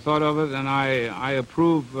 Yes, I thought of it, and I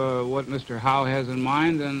approve what Mr. Howe has in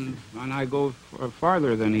mind, and I go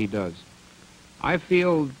farther than he does. I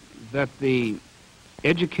feel that the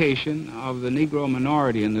education of the Negro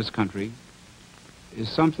minority in this country is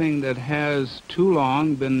something that has too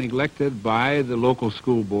long been neglected by the local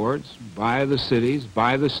school boards, by the cities,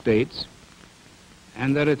 by the states,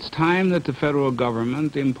 and that it's time that the federal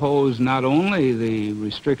government impose not only the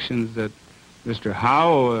restrictions that Mr.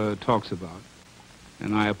 Howe talks about,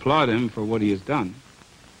 and I applaud him for what he has done,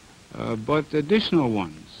 but additional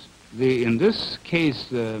ones. In this case,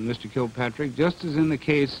 Mr. Kilpatrick, just as in the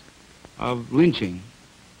case of lynching,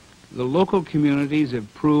 the local communities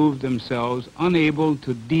have proved themselves unable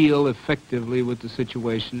to deal effectively with the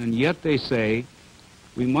situation, and yet they say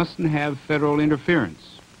we mustn't have federal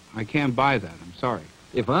interference. I can't buy that. I'm sorry.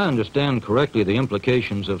 If I understand correctly the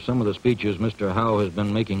implications of some of the speeches Mr. Howe has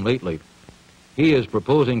been making lately, he is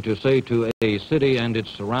proposing to say to a city and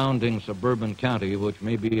its surrounding suburban county, which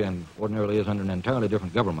may be and ordinarily is under an entirely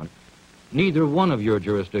different government, neither one of your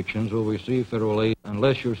jurisdictions will receive federal aid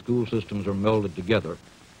unless your school systems are melded together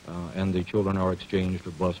and the children are exchanged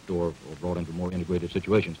or bused or brought into more integrated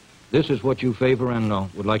situations. This is what you favor and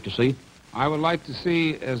would like to see? I would like to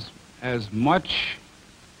see as much.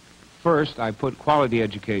 First, I put quality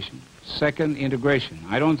education. Second, integration.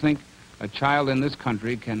 I don't think a child in this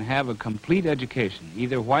country can have a complete education,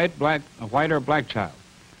 either a white or black child,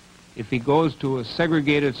 if he goes to a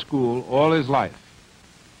segregated school all his life.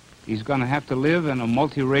 He's going to have to live in a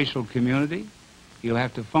multiracial community. He'll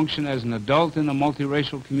have to function as an adult in a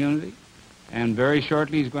multiracial community. And very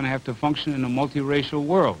shortly, he's going to have to function in a multiracial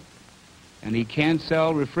world. And he can't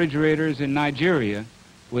sell refrigerators in Nigeria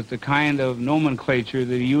with the kind of nomenclature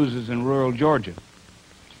that he uses in rural Georgia.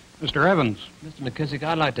 Mr. Evans. Mr. McKissick,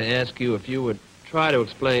 I'd like to ask you if you would try to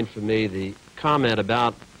explain for me the comment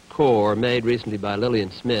about CORE made recently by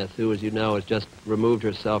Lillian Smith, who, as you know, has just removed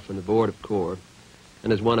herself from the board of CORE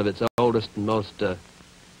and is one of its oldest and most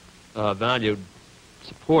valued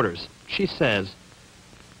supporters. She says,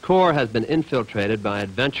 CORE has been infiltrated by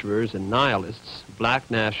adventurers and nihilists, black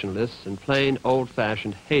nationalists, and plain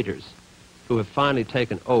old-fashioned haters who have finally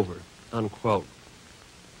taken over, unquote.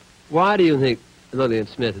 Why do you think Lillian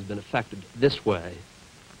Smith has been affected this way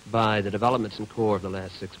by the developments in CORE of the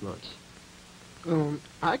last 6 months?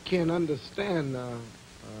 I can't understand,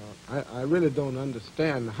 I really don't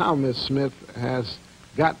understand how Miss Smith has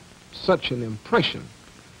got such an impression.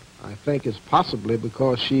 I think it's possibly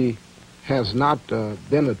because she has not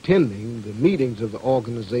been attending the meetings of the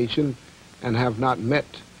organization and have not met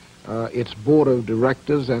its board of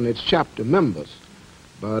directors and its chapter members.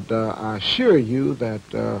 But I assure you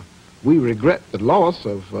that we regret the loss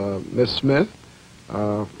of Miss Smith,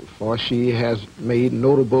 for she has made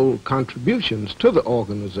notable contributions to the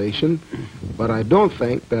organization, but I don't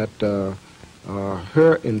think that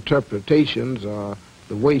her interpretations,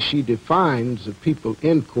 the way she defines the people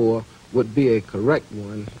in CORE, would be a correct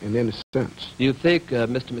one in any sense. Do you think,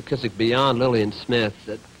 Mr. McKissick, beyond Lillian Smith,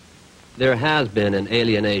 that there has been an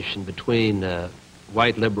alienation between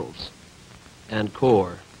white liberals and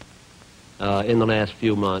CORE in the last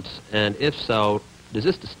few months? And if so, does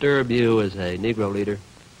this disturb you as a Negro leader?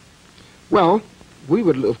 Well, we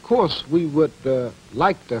would, of course, we would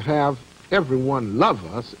like to have everyone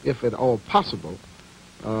love us if at all possible.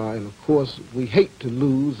 And of course, we hate to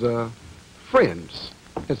lose friends.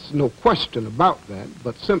 There's no question about that,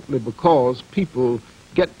 but simply because people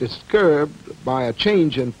get disturbed by a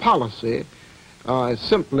change in policy, it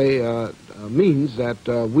simply means that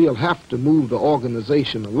we'll have to move the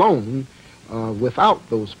organization alone without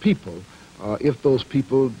those people if those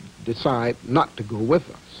people decide not to go with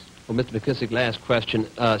us. Well, Mr. McKissick, last question.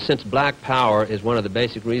 Since black power is one of the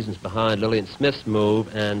basic reasons behind Lillian Smith's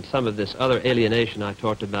move and some of this other alienation I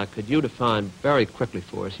talked about, could you define very quickly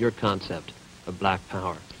for us your concept of black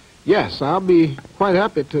power? Yes, I'll be quite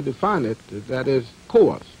happy to define it. That is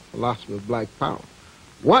CORE's philosophy of black power.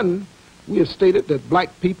 One, we have stated that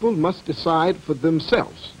black people must decide for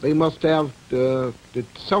themselves. They must have the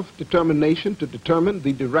self-determination to determine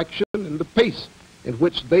the direction and the pace in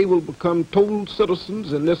which they will become total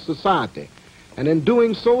citizens in this society. And in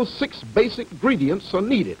doing so, 6 basic ingredients are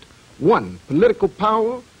needed. 1, political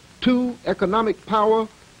power. 2, economic power.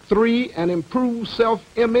 3, an improved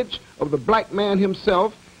self-image of the black man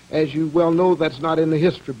himself. As you well know, that's not in the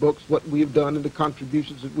history books, what we've done and the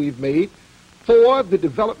contributions that we've made. 4, the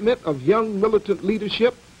development of young militant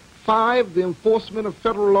leadership. 5, the enforcement of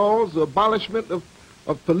federal laws, the abolishment of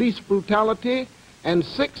police brutality. And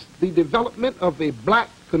 6, the development of a black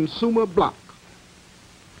consumer bloc.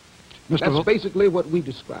 That's basically what we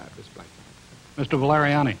describe as black power. Mr.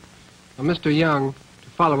 Valeriani. Mr. Young, to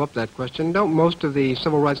follow up that question, don't most of the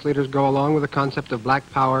civil rights leaders go along with the concept of black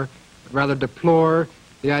power, but rather deplore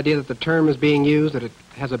the idea that the term is being used, that it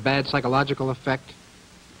has a bad psychological effect?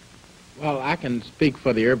 Well, I can speak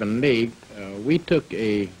for the Urban League. We took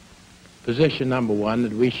a position, number one,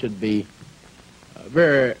 that we should be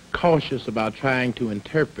very cautious about trying to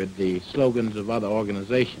interpret the slogans of other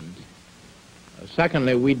organizations.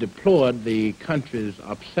 Secondly, we deplored the country's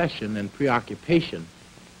obsession and preoccupation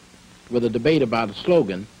with a debate about a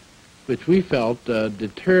slogan which we felt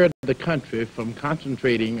deterred the country from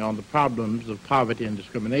concentrating on the problems of poverty and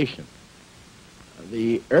discrimination.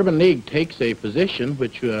 The Urban League takes a position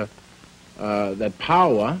which that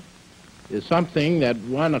power is something that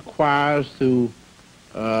one acquires through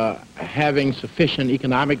having sufficient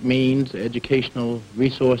economic means, educational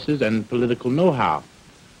resources, and political know-how.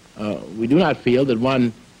 We do not feel that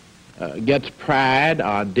one gets pride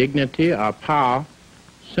or dignity or power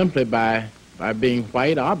simply by being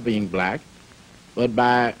white or being black, but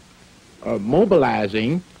by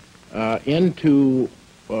mobilizing into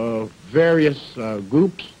various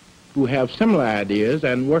groups who have similar ideas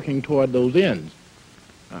and working toward those ends.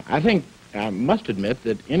 I think I must admit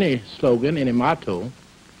that any slogan, any motto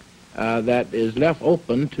that is left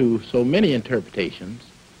open to so many interpretations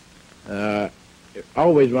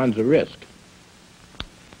always runs a risk.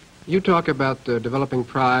 You talk about developing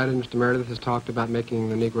pride, and Mr. Meredith has talked about making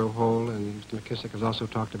the Negro whole, and Mr. McKissick has also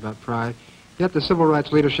talked about pride. Yet the civil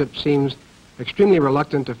rights leadership seems extremely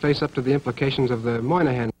reluctant to face up to the implications of the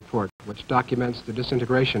Moynihan Report, which documents the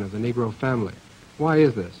disintegration of the Negro family. Why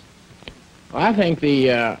is this? Well, I think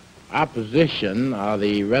the opposition or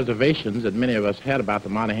the reservations that many of us had about the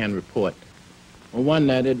Moynihan Report were one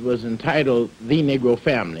that it was entitled The Negro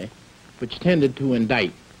Family, which tended to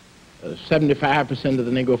indict 75% of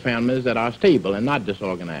the Negro families that are stable and not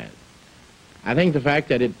disorganized. I think the fact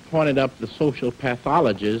that it pointed up the social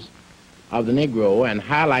pathologies of the Negro and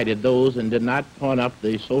highlighted those and did not point up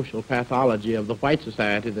the social pathology of the white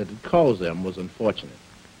society that it caused them was unfortunate.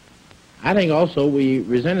 I think also we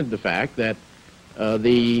resented the fact that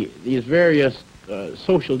these various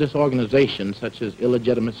social disorganizations, such as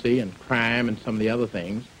illegitimacy and crime and some of the other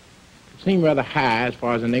things, seem rather high as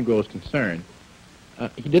far as the Negro is concerned.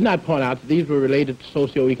 He did not point out that these were related to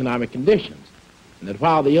socioeconomic conditions, and that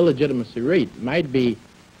while the illegitimacy rate might be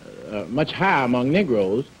much higher among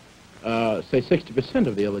Negroes, say 60%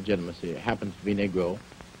 of the illegitimacy happens to be Negro,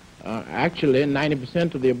 actually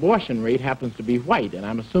 90% of the abortion rate happens to be white, and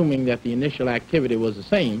I'm assuming that the initial activity was the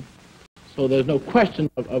same, so there's no question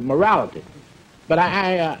of morality. But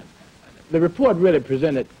the report really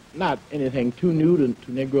presented not anything too new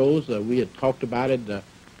to Negroes. We had talked about it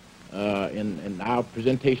in our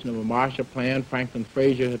presentation of a Marshall Plan. Franklin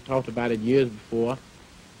Frazier had talked about it years before.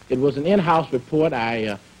 It was an in-house report.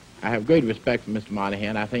 I have great respect for Mr.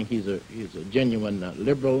 Moynihan. I think he's a genuine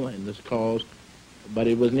liberal in this cause. But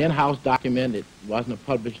it was an in-house document. It wasn't a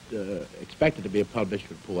published, expected to be a published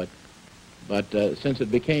report. But since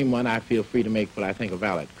it became one, I feel free to make what I think a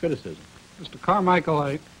valid criticism. Mr. Carmichael,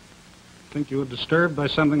 I think you were disturbed by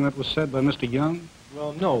something that was said by Mr. Young?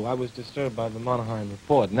 Well, no, I was disturbed by the Moynihan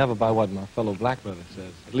Report, never by what my fellow black brother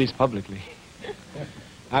says, at least publicly.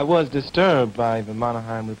 I was disturbed by the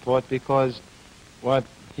Moynihan Report because what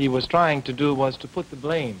he was trying to do was to put the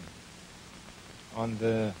blame on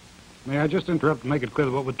the... May I just interrupt and make it clear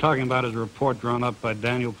that what we're talking about is a report drawn up by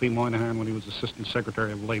Daniel P. Moynihan when he was Assistant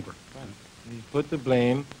Secretary of Labor. Right. He put the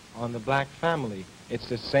blame on the black family. It's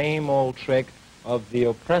the same old trick of the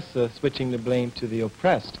oppressor switching the blame to the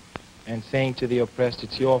oppressed and saying to the oppressed,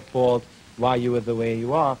 it's your fault why you are the way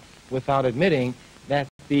you are, without admitting that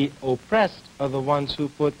the oppressed are the ones who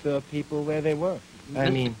put the people where they were.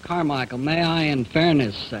 Mr. Carmichael, may I, in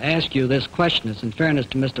fairness, ask you this question, as in fairness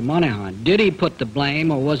to Mr. Moynihan. Did he put the blame,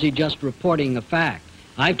 or was he just reporting a fact?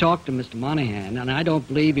 I've talked to Mr. Moynihan, and I don't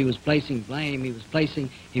believe he was placing blame.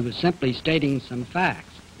 He was simply stating some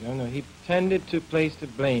facts. No, he tended to place the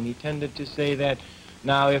blame. He tended to say that,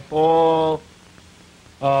 now, if all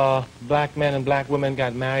black men and black women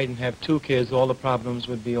got married and have 2 kids, all the problems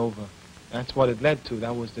would be over. That's what it led to.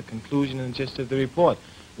 That was the conclusion and gist of the report,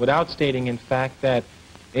 without stating, in fact, that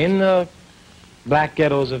in the black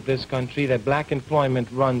ghettos of this country, that black employment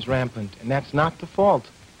runs rampant, and that's not the fault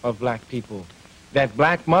of black people. That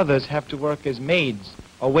black mothers have to work as maids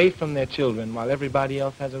away from their children while everybody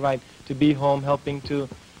else has a right to be home helping to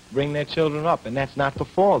bring their children up, and that's not the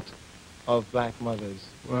fault of black mothers.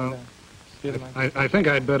 Well, I think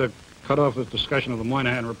I'd better cut off this discussion of the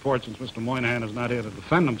Moynihan Report since Mr. Moynihan is not here to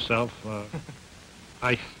defend himself.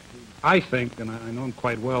 I think, and I know him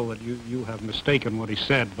quite well, that you have mistaken what he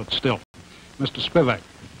said, but still. Mr. Spivak.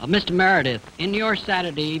 Mr. Meredith, in your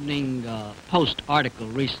Saturday Evening Post article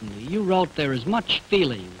recently, you wrote there is much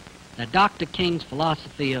feeling that Dr. King's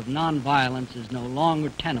philosophy of nonviolence is no longer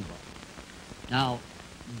tenable. Now,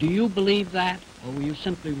 do you believe that, or were you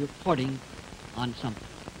simply reporting on something?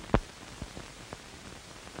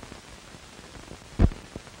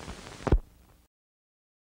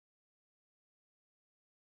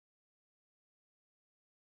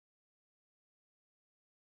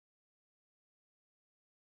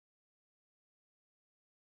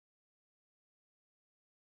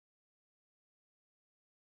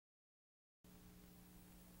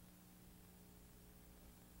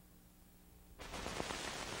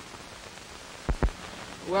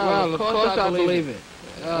 Well, of course I believe it.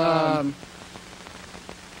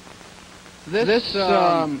 In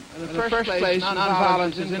the first place,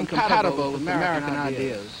 nonviolence is incompatible with American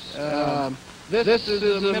ideas. This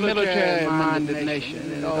is a military-minded nation.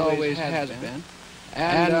 It always has been.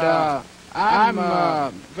 And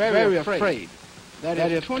I'm very afraid that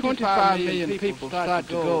if 25 million people start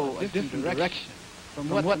to go a different direction from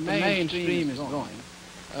what the mainstream is going,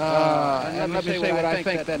 and let me say what I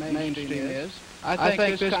think that mainstream is. I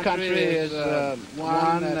think this country is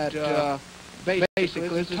one that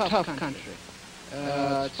basically is a tough country.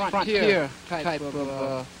 It's frontier type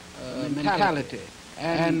of mentality.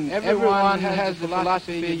 And everyone has the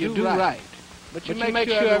philosophy you do right, but you make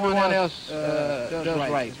sure everyone else does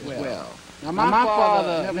right as well. Now, my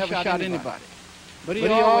father never shot anybody, but he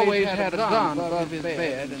always had a gun above his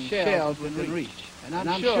bed and shells within reach. And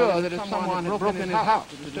I'm sure that if someone had broken his house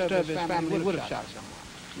to disturb his family, he would have shot someone.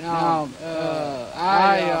 Now,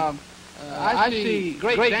 I see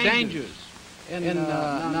great dangers in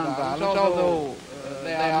nonviolence, although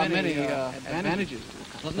there are many advantages.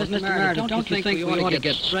 Well, Mr. Meredith, don't you think we ought to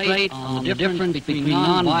get straight on the difference between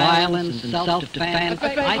nonviolence and self-defense?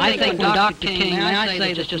 I think when Dr. King, may I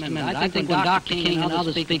say this just a minute, I think when Dr. King and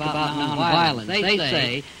others speak about nonviolence, they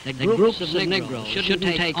say that groups of Negroes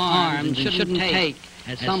shouldn't take arms and shouldn't take,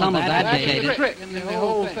 as some have advocated. That's the trick in the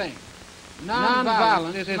whole thing.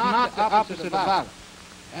 Nonviolence is not the opposite of violence.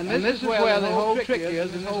 And this is where the whole trick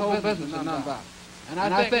is in this whole business of nonviolence. And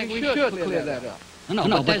I think we should clear that up.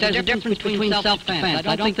 No, but there's a difference between self-defense.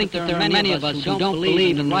 I don't think that there are many of us who don't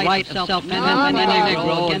believe in the right of self-defense of any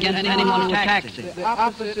Negro against anyone who attacks it. The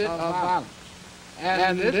opposite of violence.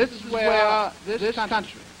 And this is where this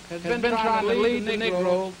country has been trying to lead the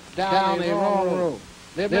Negro down a wrong road.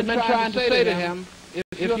 They've been trying to say to him,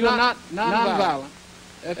 if you're not nonviolent,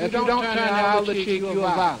 if you don't turn your other cheek, you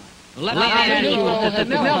are violent. Let me ask you a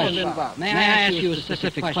specific question. May I ask you a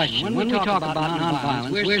specific question? When we talk about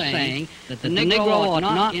nonviolence, we're saying that the Negro ought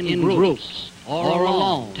not in groups or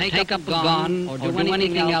alone take up a gun or do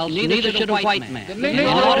anything else, neither should a white man. In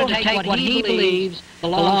order to take what he believes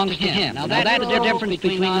belongs to him. Now that's the difference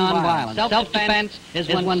between nonviolence. Self-defense is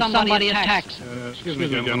when somebody attacks him. Excuse me,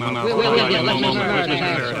 gentlemen.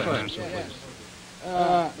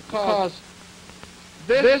 Because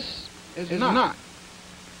this is not.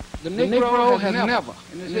 The Negro has never,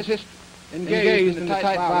 in his history, engaged in the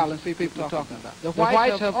type of violence people are talking about. The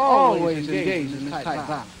whites have always engaged in this type of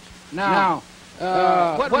violence. Now,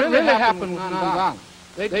 what really happened was nonviolence.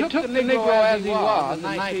 They took the Negro as he was in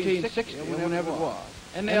 1960, whenever it was,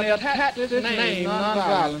 and they attached this name,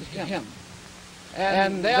 nonviolence, to him,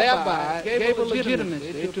 and thereby gave a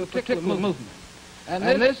legitimacy to a particular movement.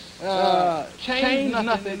 And this changed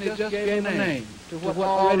nothing, it just gave a name to what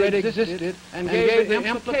already existed and gave the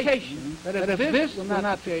implication that if this was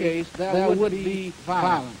not the case, there would be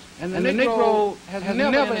violence. And the Negro has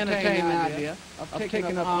never entertained the idea of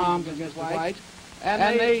taking up arms against the whites,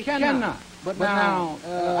 and they cannot. But now,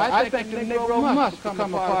 I think the Negro must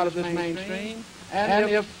become a part of this mainstream, and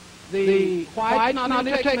if the whites, now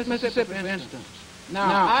let's take Mississippi for instance.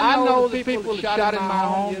 Now, I know the people who shot in my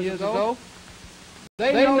home years ago.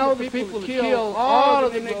 They know the people who killed all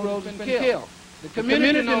of the Negroes have been killed. The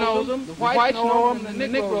community knows them, the whites know them, the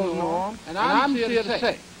Negroes know them, and I'm here to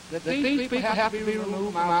say that these people have to be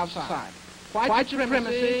removed from our society. White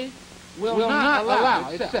supremacy will not allow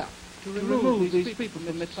itself to remove these people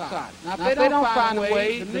from its society. Now, if they don't find a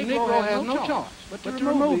way, the Negro has no choice but to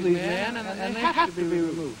remove these men, and they have to be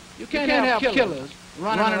removed. You can't have killers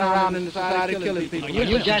running around in the society killing people. Are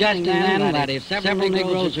you suggesting then that if several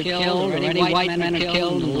Negroes are killed or any white men are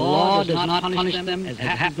killed, the law does not punish them, as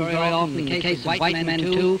happens very often in the case of white men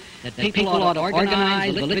too, that people ought to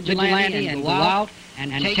organize the vigilante and go out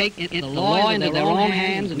and take the law into their own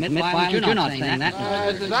hands and commit violence? You're not saying that.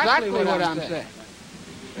 That's exactly what I'm saying.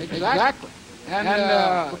 Exactly.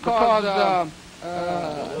 And because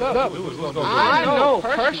Look, I know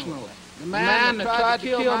personally the man that tried to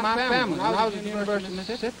kill my family when I was at the University of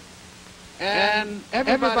Mississippi. And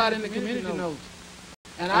everybody in the community knows.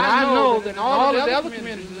 And I know that in all of the other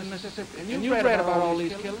communities in Mississippi, and you've read about all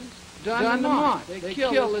these killings, done in the month. They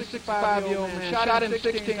killed this 65-year-old man, shot him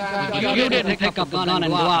 16 times. You didn't pick up a gun and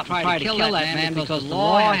go out and try to kill that man because the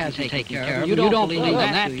law hasn't taken care of him. You don't believe in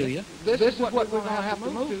that, do you? This is what we're going to have to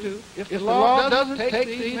move to. If the law doesn't take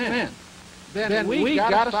these men, then we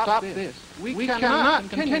got to stop this. We cannot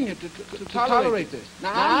continue to tolerate this.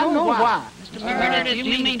 Now, I know why. Mr. Meredith, do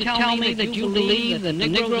you mean to tell me that you believe that the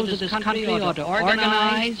Negroes of this country ought to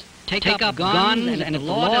organize, take up guns, and if the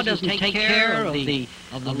law doesn't take care of the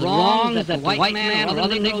wrongs that the white man or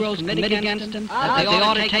other Negroes commit against them, that they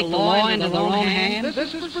ought to take the law into their own hands?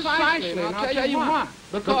 This is precisely, and I'll tell you why.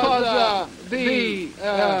 Because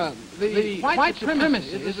the white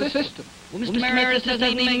supremacy is a system. Well, Mr. Meredith,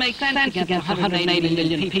 doesn't even make sense against 180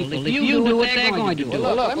 million people. If you do it, they're going to do it.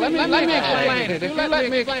 Look, let me explain it. If you let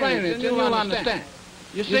me explain it, then you'll understand.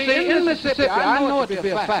 You see, in Mississippi, I know it to be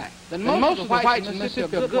a fact that most of the whites in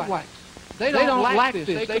Mississippi are good whites. They don't like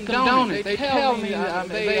this. They condone it. They tell me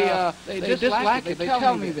they dislike it. They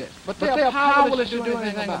tell me this. But they're powerless to do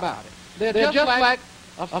anything about it. They're just like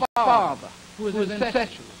a father who is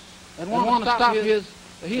incestuous and wants to stop his...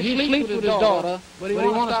 He sleeps with his daughter, but he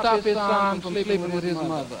wants to stop his son from sleeping with his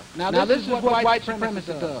mother. Now this is what white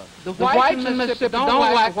supremacy does. The whites in Mississippi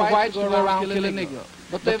don't like the whites to go around killing Negroes.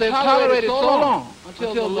 But they've tolerated so long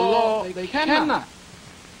until the law, they cannot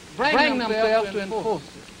bring themselves to enforce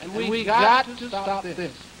it. And we got to stop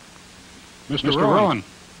this. Mr. Rowland.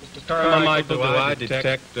 Mr. Carmichael, do I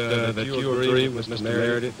detect that you agree with Mr.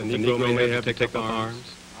 Meredith that the Negro may have to take up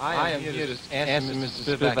arms? I am here to answer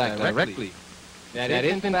Mr. Spivak directly. That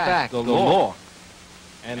is, in fact, the law.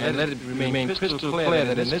 And let it remain crystal clear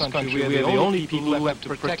that in this country we are the only people who have to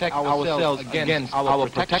protect ourselves against our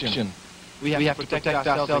protection. We have to protect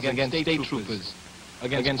ourselves against state troopers,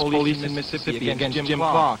 against police in Mississippi, against Jim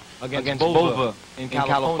Clark, against Bova in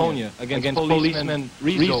California, against policeman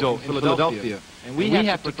Rizzo in Philadelphia. And we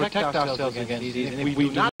have to protect ourselves against these. And if we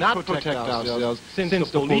do not protect ourselves, since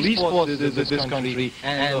the police forces of this country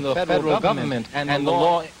and the federal government and the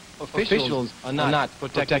law officials are not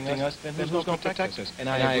protecting us, then who's going to protect us? And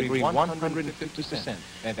I agree 150%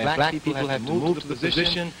 that black people have to move to the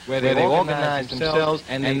position where they organize themselves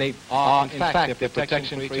and they are, in fact, their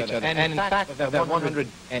protection for each other. And in fact, that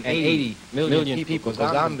 180 million people,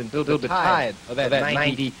 because I'm a little bit tired of that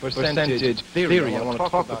 90% theory. I want to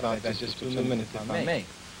talk about that just for 2 minutes, if I may.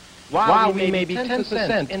 While we may be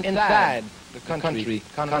 10% inside the country,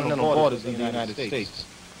 continental borders of the United States,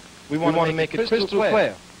 we want to make it crystal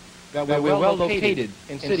clear that we're well located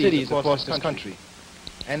in cities across this country.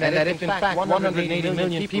 And that if in fact 180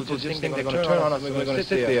 million people just think they're going to turn on us and we're going to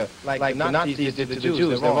sit there like the Nazis did to the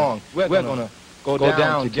Jews, they're wrong. We're going to go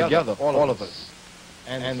down together, all of us.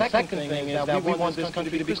 And the second thing is that we want this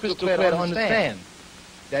country to be crystal clear to understand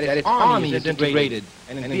that its army is integrated.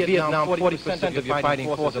 And in Vietnam, 40% of your fighting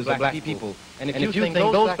forces are black people. And if you think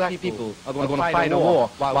those black people are going to fight a war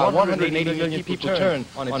while 180 million people turn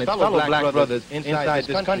on its fellow black brothers inside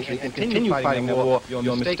this country and continue fighting the war,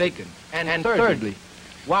 you're mistaken. And thirdly,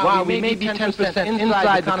 while we may be 10%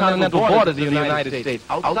 inside the continental borders of the United States,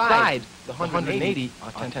 outside the 180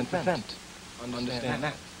 are 10%. Understand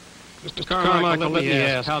that? Mr. Carmichael, let me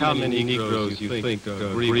ask how many Negroes you think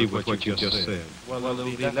agree with what you just said. Well, it'll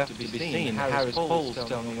be left to be seen. Harris polls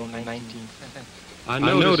tell me only 19%. I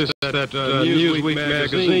noticed that Newsweek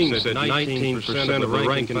magazine said 19% of the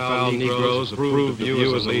rank-and-file Negroes approved of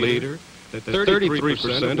you as a leader, that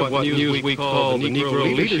 33% of what Newsweek called the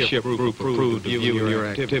Negro Leadership Group approved of you and your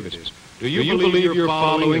activities. Do you believe your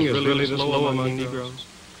following is really this low among Negroes?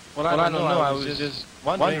 Well, I don't know. I was just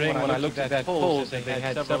wondering when I looked at that poll, they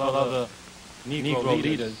had several other Negro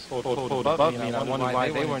leaders above me, and I wondered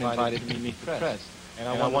why they weren't invited to meet the press. And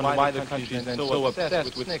I wonder why the country is so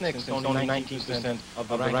obsessed with SNCC, since only 19% of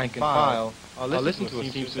the rank and file are listened to.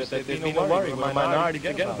 It seems that there'd be no worry when a minority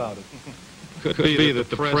forget about it. Could be that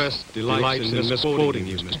the press delights in misquoting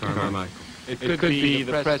you, Mr. Carmichael. It could be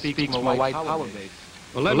the press speaks from a white power base.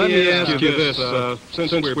 Well, let me ask you this,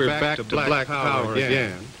 since we're back to black power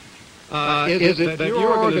again. Is it that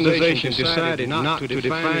your organization decided not to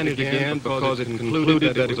define it again because it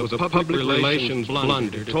concluded that it was a public relations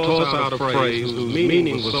blunder to toss out a phrase whose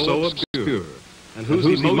meaning was so obscure and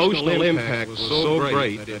whose emotional impact was so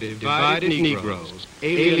great that it divided Negroes,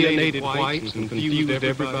 alienated whites, and confused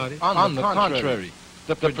everybody? On the contrary,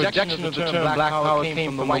 The projection of the term black power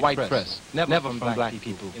came from the white press, never from black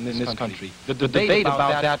people in this country. The debate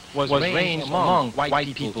about that was ranged among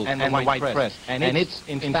white people and the white press, and it's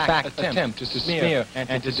in fact attempt to smear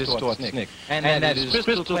and to distort SNCC. And that is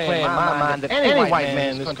crystal clear in my mind that any white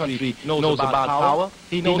man in this country knows about power.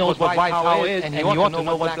 He knows what white power is, and he ought to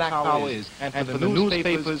know what black power is. And for the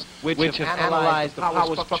newspapers which have analyzed the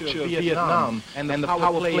power structure of Vietnam and the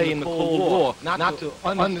power play in the Cold War, not to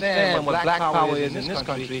understand what black power is in this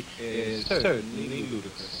country is certainly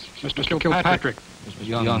ludicrous. Mr. Kilpatrick. Mr.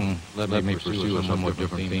 Young, let me pursue a somewhat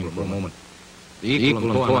different theme for a moment. The Equal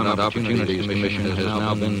Employment Opportunities Commission has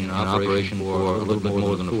now been in operation for a little bit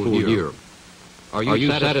more than a full year. Are you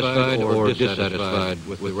satisfied or dissatisfied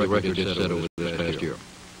with the record set over this past year?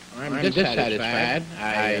 I'm dissatisfied.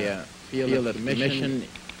 I feel that the commission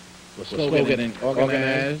was slow getting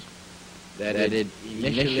organized, that it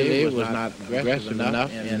initially was not aggressive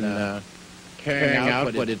enough in carrying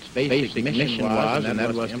out what its basic mission was, and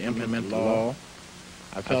that was to implement the law.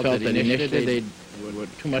 I felt that initially they were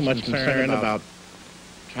too much concerned about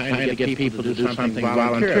trying to get people to do something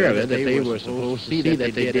voluntarily, that they were supposed to see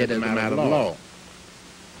that they did as a matter of law.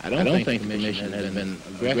 I don't think the commission has been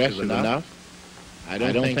aggressive enough. I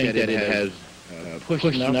don't think that it has pushed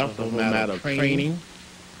enough the whole matter of training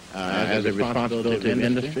as a responsibility of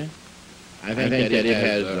industry. I think that it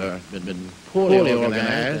has been poorly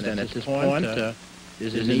organized, and at this point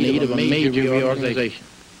is in need of a major reorganization.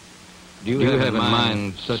 Do you have in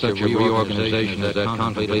mind such a reorganization as that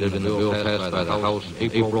contemplated in the bill passed by the House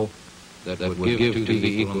in April that would give to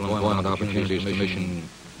the Equal Employment Opportunities Commission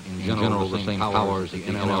in general the same powers the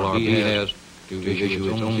NLRB has to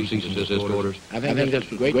issue its own cease and desist orders? I think this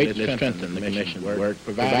would greatly strengthen the commission's work,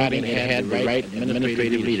 providing it had the right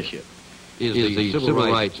administrative leadership. Is the civil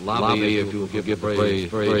rights lobby, if you will give the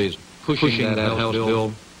phrase, pushing that House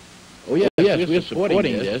bill? Oh, yes, we're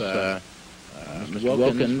supporting this. Mr.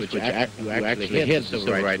 Wilkins, who actually heads the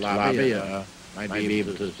civil rights lobby, might be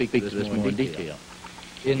able to speak to this more in detail.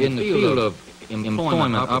 In the field of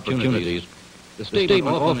employment opportunities, the statement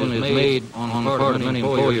often is made on the part of many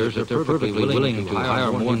employers that they're perfectly willing to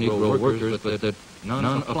hire more Negro workers, but that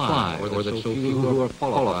none apply, or that so few who are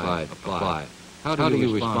qualified apply. How do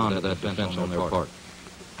you respond to that defense on their part?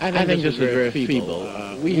 I think this is very feeble.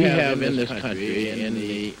 We have in this country, in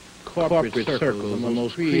the corporate circles, the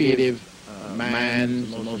most creative minds,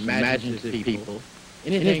 the most imaginative people.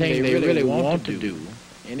 Anything they really want to do,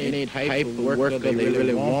 any type of work that they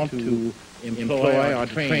really want to employ or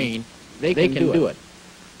train, they can do it.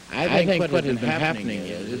 I think what has been happening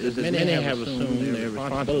is that many have assumed their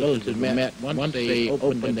responsibilities met once they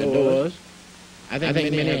opened their doors. I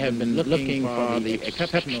think many have been looking for the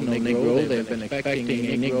exceptional Negro. They've been expecting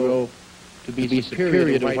a Negro to be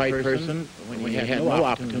superior to a white person when he had no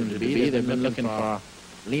opportunity to be. They've been looking for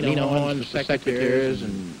lean-ons for secretaries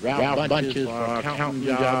and route bunches for accountant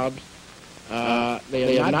jobs.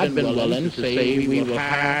 They have not been willing to say we will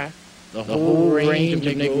hire the whole range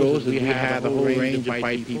of Negroes, we hire the whole range of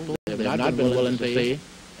white people. They have not been willing to say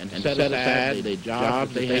and set aside the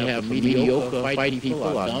jobs they have for mediocre white people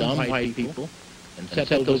or dumb white people, and set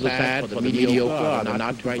those aside for the mediocre or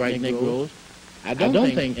not white Negroes. I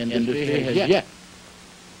don't think industry has yet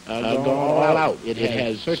gone all out. It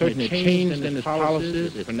has certainly changed in its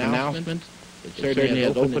policies, its pronouncements. It certainly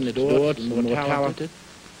has opened its doors to the more talented,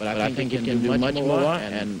 but I think it can do much more,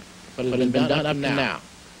 and what has been done up to now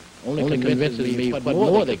only convinces me what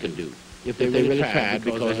more they could do if they really tried,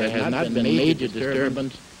 because there has not been major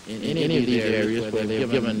disturbance in any of these areas where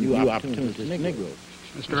they've given new opportunities to Negroes.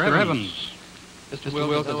 Mr. Evans. Mr.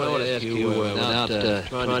 Wilkins, I want to ask you, without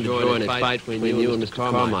trying to join a fight between you and Mr.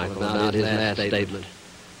 Carmichael about his last statement,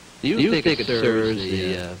 do you think it serves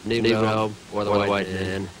the Negro or the white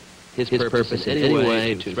man, his purpose in any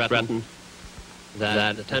way to threaten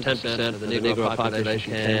that 10% of the Negro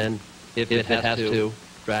population can, if it has to,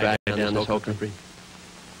 drag down this whole country?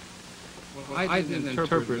 Well, I didn't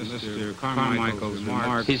interpret Mr. Carmichael's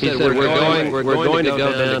remarks. He said we're going to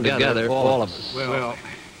go down together, all of us. Well,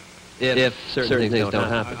 if certain things don't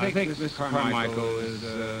happen. I think Mr. Carmichael is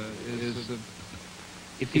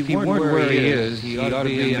if he weren't where he is, he ought to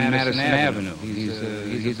be in Madison Avenue.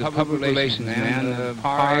 He's a public relations man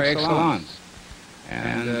par excellence.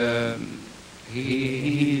 And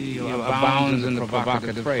he abounds in the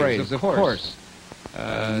provocative phrase. Of course,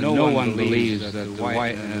 no one believes that the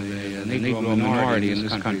Negro minority in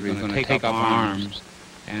this country is going to take up arms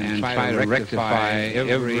and try to rectify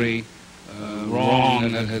every wrong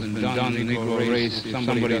that has been done in the Negro race if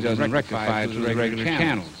somebody doesn't rectify it through regular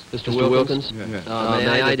channels. Mr. Wilkins,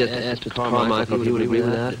 may I just ask Mr. Carmichael if you would agree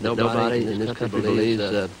with that? Nobody in this country believes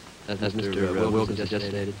that as Mr. Wilkins just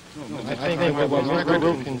stated? I think what Mr.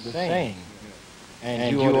 Wilkins is saying,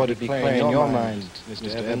 and you ought to be clear in your mind,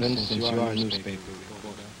 Mr. Evans, since you are a newspaper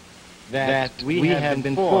reporter, that we have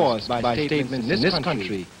been forced by statements in this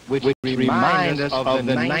country which remind us of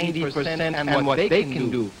the 90% and what they can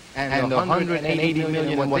do, and the 180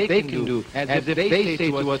 million and what they can do, as if they say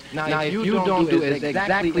to us, now if you don't do it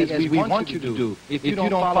exactly as we want you to do, if you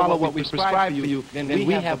don't follow what we prescribe for you, then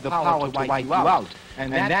we have the power to wipe you out.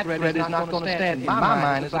 And that threat is not going to stand in my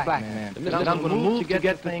mind as a black man. And I'm going to move to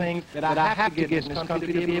get the things that I have to get in this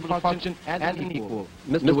country to be able to function as an equal.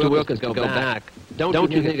 Mr. Wilkins, go back.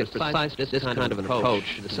 Don't you think it's precisely this kind of an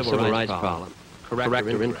approach to the civil rights problem, correct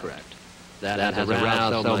or incorrect, that has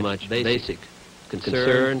aroused so much basic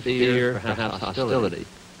concern, fear, perhaps hostility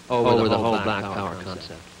over the whole black power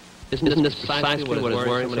concept? Isn't this precisely what is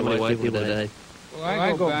worrying so many white people today? Well,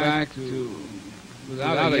 I go back to,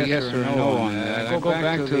 without a yes or no on that, I go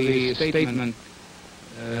back to the statement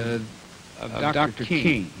of Dr.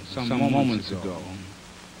 King some moments ago,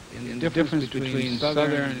 in the difference between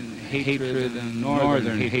Southern hatred and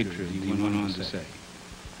Northern hatred, he went on to say.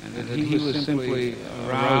 And that he was simply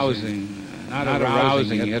arousing, not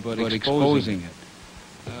arousing it, but exposing it.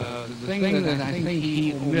 The thing that I think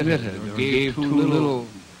he omitted or gave too little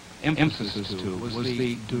emphasis to was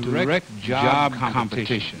the direct job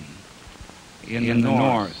competition in the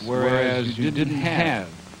North, whereas you didn't have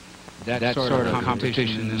that sort of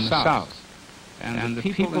competition in the South. And the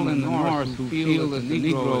people in the North who feel that the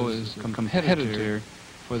Negro is a competitor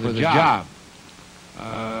for the job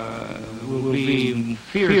will be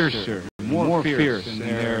fiercer, more fierce in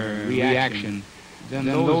their reaction than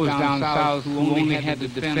those down south who only had to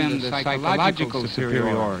defend the psychological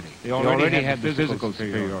superiority. They already had the physical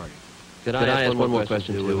superiority. Could I ask one more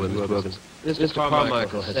question to Mr. Wilkins? Mr.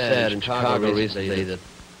 Carmichael has said in Chicago recently that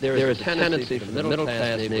there is a tendency for the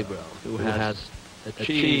middle-class Negro who has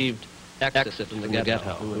achieved exit from the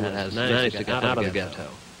ghetto, who has managed to get out of the ghetto,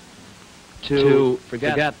 to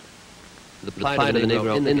forget the plight of the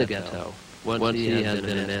Negro in the ghetto once he has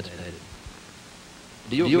been emancipated.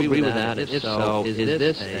 Do you agree with that? If so, is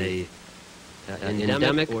this an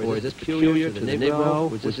endemic, or is this peculiar to the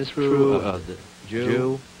Negro? Was this true of the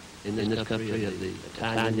Jew in this country, of the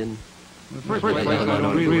Italian? In the first place, I don't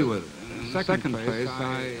agree with it. In the second place,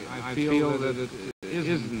 I feel that it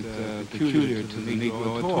isn't peculiar to the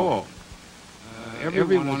Negro at all.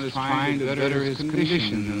 Everyone is trying to better his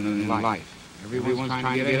condition in life. Everyone's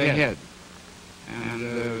trying to get ahead. And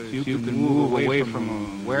if you can move away from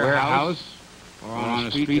a warehouse or on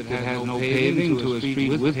a street that has no paving to a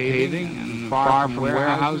street with paving and far from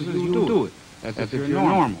warehouses, you do it. That's if you're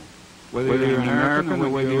normal. Whether you're an American or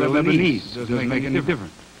whether you're Lebanese, it doesn't make any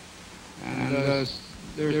difference. And there's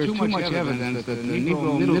too much evidence that the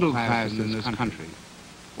Negro middle class in this country,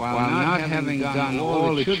 while not having done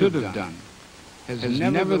all it should have done, has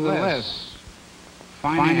nevertheless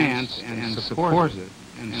financed and supported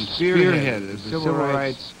and spearheaded the civil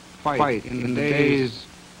rights fight in the days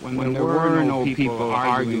when there were no people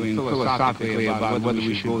arguing philosophically about whether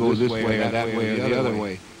we should go this way or that way or the other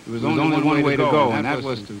way. There was only one way to go, and that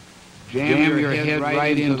was to jam your head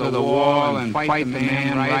right into the wall and fight the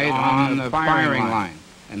man right on the firing line.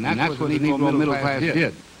 And that's what the Negro middle class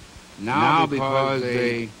did. Now, because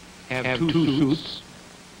they have two suits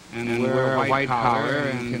and wear a white collar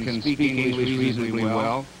and can speak English reasonably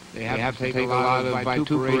well, they have to take a lot of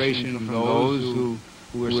vituperation from those who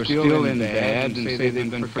are still in bed and say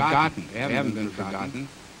they've been forgotten. They haven't been forgotten.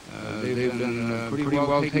 They've been pretty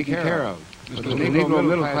well taken care of. But the Negro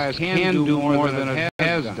middle class can do more than it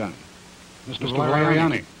has done. Mr.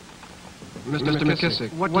 Valeriani. Mr.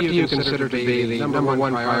 McKissick, what do you consider to be the number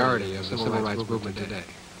one priority of the civil rights movement today?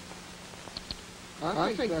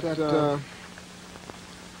 I think that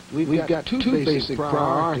we've got two basic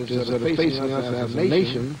priorities that are facing us as a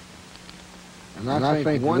nation. And I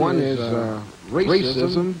think one is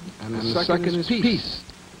racism, and the second is peace.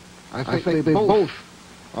 I think they both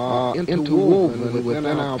are interwoven within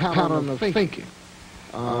our pattern of thinking.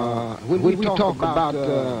 When we talk about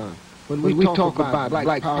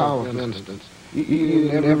black power, for instance,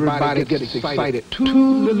 everybody gets excited. Two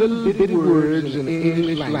little bitty words in the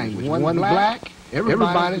English language. One black,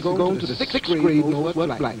 everybody's going to the 6th grade knows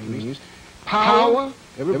what black means. Power,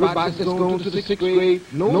 everybody that's going to the 6th grade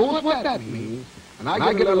knows what that means. And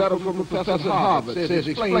I get a letter from a professor at Harvard that says,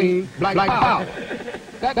 explain black power.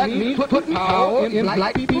 That means put power in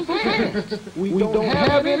black people's hands. We don't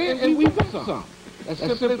have any and we want some.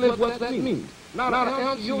 That's simply what that means. Now to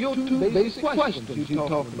answer your two basic questions you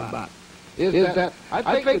talked about is that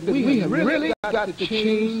I think that we have really got to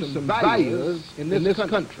change some values in this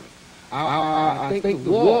country. I think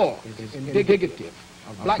the war is indicative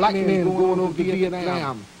of black men going over to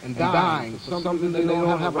Vietnam and dying for something they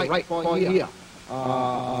don't have a right for here.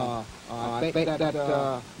 I think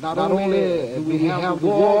that not only do we have the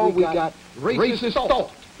war, we got racist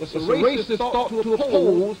thought. It's a racist thought to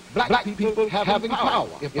oppose black people having power,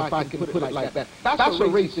 if I can put it like that. That's a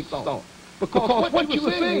racist thought. Because what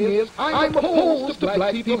you're saying is, I'm opposed to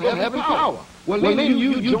black people having power. Well, then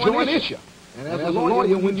you join issue. And as a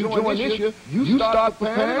lawyer, when you join issue, you start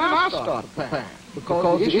preparing and I start preparing.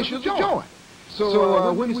 Because the issues are joined.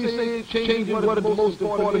 So when we say changing what is the most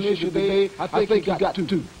important issue today, I think you got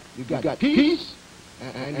two. You got peace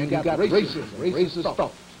and you got racism, racist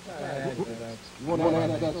thought. You want to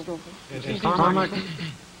add that, Stokley? Carmichael?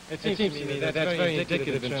 It seems to me that that's very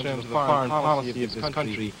indicative in terms of the foreign policy of this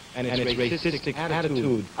country and its racistic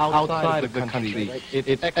attitude outside of the country,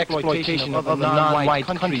 its exploitation of the non-white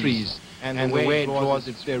countries, and the way it draws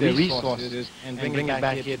their resources and bringing it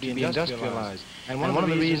back here to be industrialized. And one of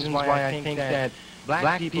the reasons why I think that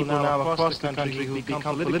black people now across the country who become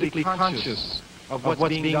politically conscious of what's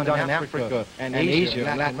being done in Africa and Asia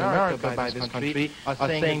and Latin America by this country are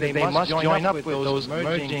saying that they must join up with those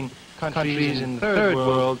emerging countries in the third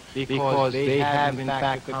world because they have in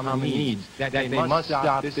fact common needs, that they must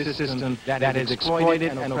stop this system that has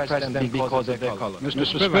exploited and oppressed them because of their color. Mr.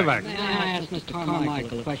 Spivak. May I ask Mr.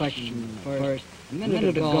 Carmichael a question first? A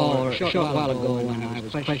minute ago, or a short while ago, when I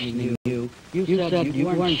was questioning you, you said you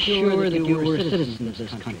weren't sure that you were a citizen of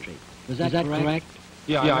this country. Was that correct?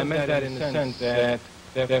 Yeah, I meant that in the sense that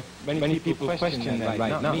there are many people question that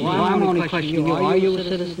right now. Well, I'm only questioning you. Are you a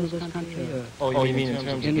citizen of this country? Oh, you mean in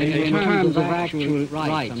terms of... In terms of actual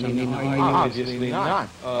rights, I mean, are you... Obviously not.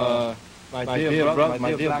 My dear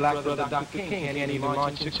black brother, Dr. King, can't even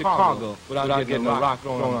march to Chicago without getting a rock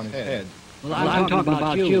thrown on his head. Well, I'm talking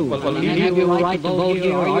about you. Well, have you a right to vote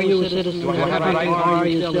here? Are you a citizen of this country, or are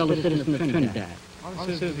you still a citizen of Trinidad? I'm a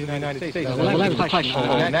citizen of the United States. Well, that's the question.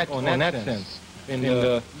 On that sense. In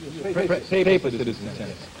the paper citizen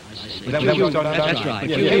sense. That's right.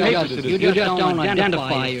 You just don't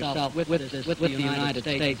identify yourself with the United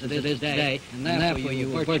States as it is today, and therefore you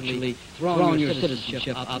virtually thrown your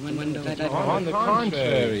citizenship out the window. On the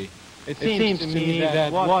contrary, it seems to me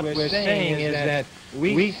that what we're saying is that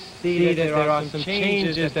we see that there are some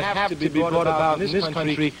changes that have to be brought about in this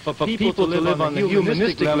country for people to live on the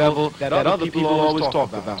humanistic level that other people always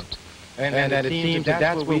talk about. And that it seems that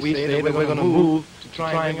that's where we say that we're going to move to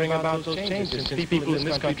try and bring about those changes, since people in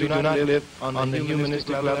this country do not live on the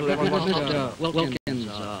humanistic level. Mr. Wilkins,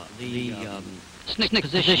 the SNCC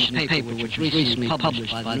position paper, which was recently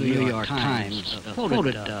published by the New York Times,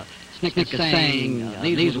 quoted SNCC saying,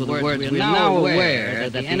 these were the words, we are now aware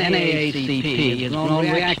that the NAACP is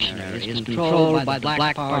grown reactionary, is controlled by the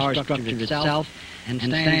black power structure itself, and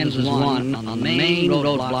stands as one on the main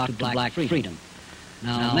roadblock to black freedom.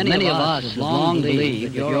 Now, many of us have long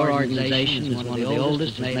believed that your organization is one of the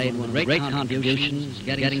oldest, made one of the great contributions in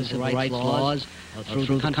getting civil rights laws through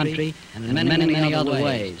the country, and in many other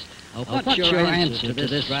ways. What's your answer to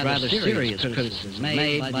this rather serious criticism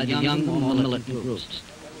made by the young, more militant groups?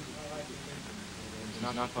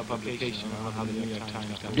 Not for publication on the New York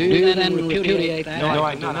Times. Do you then repudiate that? No,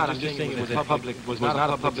 I do not. I'm just saying it was not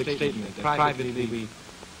a public statement. Privately, we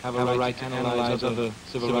have a right to analyze other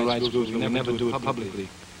civil rights groups. We never do it publicly.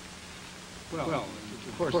 Well,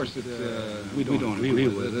 of course, we don't agree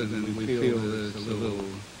with it, and we feel that it's a little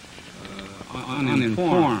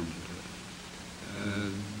uninformed.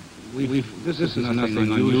 This is nothing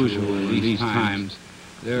unusual in these times.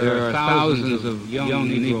 There are thousands of young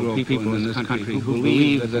Negro people in this country who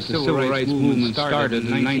believe that the civil rights movement started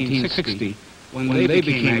in 1960 when they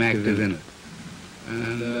became active in it.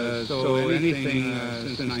 And so anything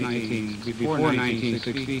before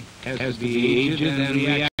 1960 has to be aged and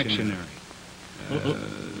reactionary.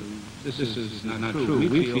 This is not true.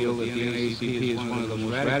 We feel that the NAACP is one of the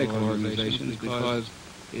most radical organizations because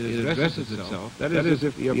it addresses itself. That is,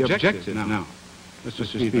 if the objective now, Mr.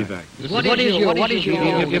 Spivak. What is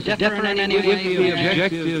your different in any way? The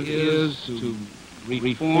objective is to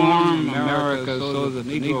reform America so that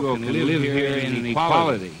the Negro can live here in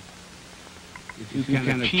equality. If you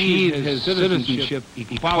can achieve his citizenship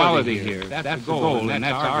equality here, that's the goal, and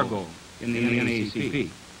that's our goal in the NAACP.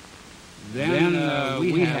 Then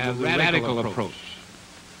we have the radical approach,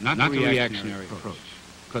 not the reactionary approach,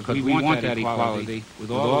 because we want that equality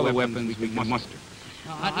with all the weapons we can muster.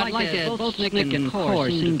 I'd like to, both SNCC and CORE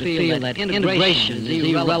seem to feel that integration is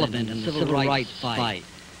irrelevant in the civil rights fight.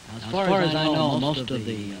 As far as I know, most of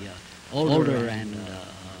the older and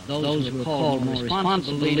those who are called more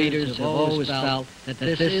responsible leaders have always felt that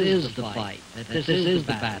this is the fight, that this is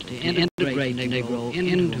the battle to integrate the Negro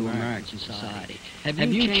into American society. Have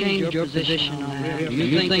you changed your position on that? Do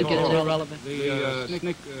you think it's irrelevant? The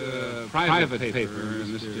SNCC private paper,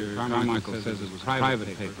 Mr. Carmichael says it was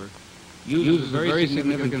private paper, uses a very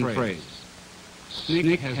significant phrase.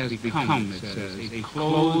 SNCC has become, it says, a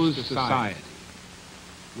closed society.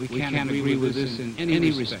 We can't agree with this in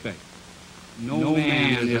any respect. No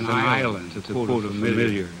man is an island, to quote a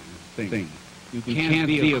familiar thing. You can't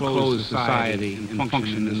be a closed society and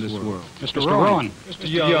function in this world. Mr. Rowland. Mr.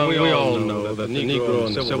 Young, we all know that the Negro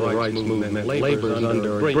and Civil Rights Movement labors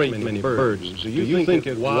under a great many burdens. Do you think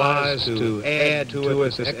it wise to add to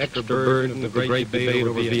us this extra burden of the great debate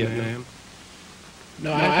over Vietnam?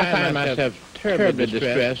 No, I find myself terribly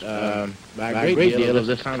distressed by a great deal of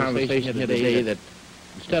this conversation here today that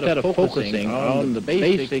instead of focusing on the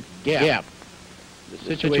basic gap, the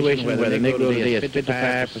situation where the Negro today is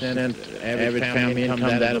 55% average family income,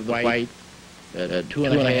 that of the white,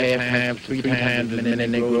 2.5 times, 3 times as many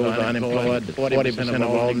Negroes are unemployed, 40% of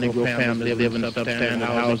all Negro families live in substandard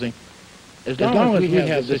housing. As long as we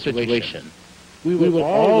have this situation, we will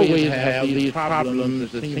always have these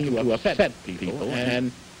problems that seem to upset people,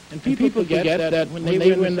 and people forget that when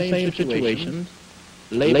they were in the same situations,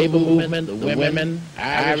 labor movement, the women,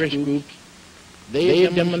 Irish groups, they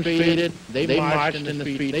demonstrated, they marched in the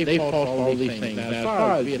street, they fought for all these things. Now, as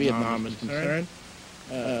far as Vietnam is concerned,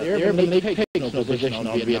 the Urban League takes no position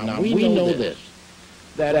on Vietnam. We know this,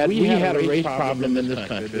 that we had a race problem in this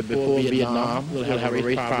country before Vietnam. We'll have a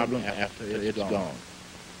race problem after it's gone.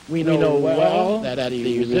 We know well that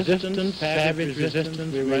the resistance, savage resistance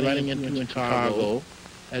we're running into in Chicago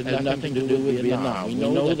has nothing to do with Vietnam. We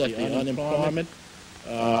know that the unemployment,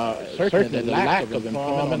 certainly the lack of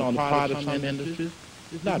employment on the part of some industries,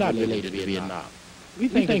 is not related to Vietnam. We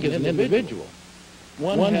think as an individual,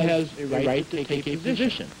 one has a right to take a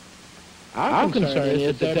position. Our concern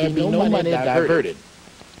is that there be no money diverted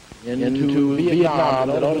into Vietnam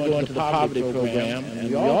that ought to go into the poverty program, and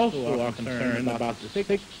we also are concerned about the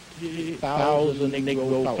 60,000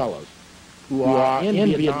 Negro fellows who are in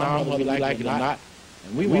Vietnam, whether we like it or not,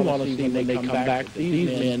 and we want to see when they come back that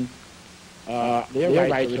these men, their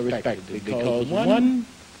rights are respected, because one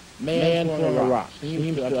man from Iraq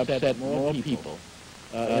seems to upset more people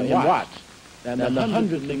in Watts than the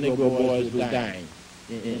hundreds of Negro boys who are dying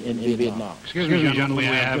in Vietnam. Excuse me, gentlemen, we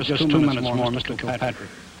have just 2 minutes more, Mr. Kilpatrick.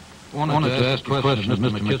 I wanted to ask a question of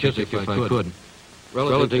Mr. McKissick, if I could,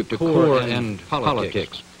 relative to core and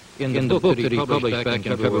politics. In the book that he published back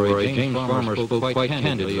in February, James Farmer spoke quite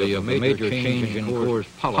candidly of a major change in Core's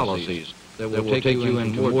policies that will take you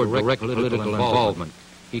into more direct political involvement.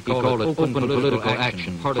 He called it open political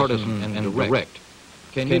action, partisan and direct.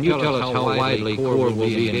 Can you tell us how widely Core will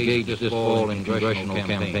be engaged this fall in congressional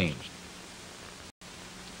campaigns?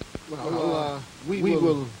 Well, we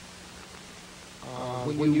will,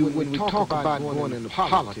 when we talk about going into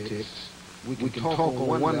politics, we can talk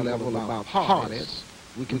on one level about parties,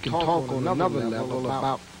 we can talk on another level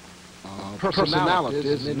about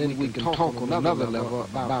personalities, and then we can talk on another level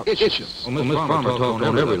about issues. Well, Mr. Farmer talked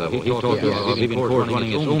on every level. He talked about even Core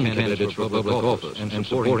running his own candidates for public office and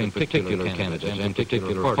supporting particular candidates and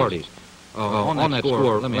particular parties. On that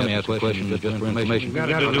score, let me ask a question just for information.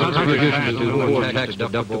 Contributions to Core tax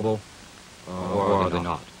deductible, or are they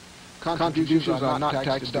not? Contributions are not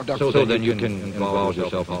tax deductible. So then you can involve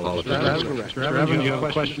yourself in politics. That's correct. Mr. Evans, you have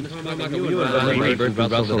a question?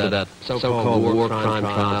 That so-called war crime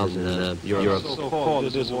trials in Europe. So-called,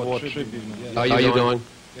 this is a war tribune. Yes. Are you going?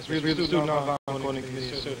 Yes, we do Nonviolent Voting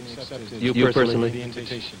Committee certainly accepted. You personally? The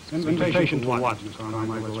invitation. Invitation to what, Mr.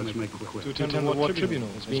 Carmichael? Let's make it quick. To attend the war tribunal.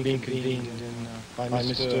 It's being convened by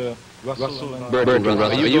Mr. Russell and Burton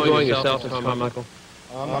Russell. Are you going yourself, Carmichael?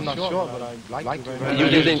 I'm not sure, but I'd like to very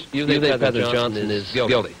much. You think President Johnson is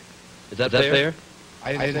guilty? Is that fair?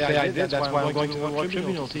 I didn't say I did. That's why I'm going to the war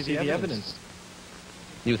tribunal to see the evidence.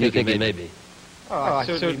 You think he may be? I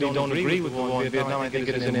certainly don't agree with the war in Vietnam. I think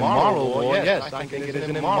it is an immoral war. Yes, I think it is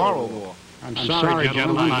an immoral war. I'm sorry,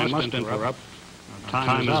 gentlemen, I must interrupt.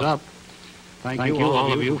 Time is up. Thank you,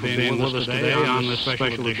 all of you, for being with us today on this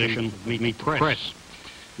special edition of Meet the Press.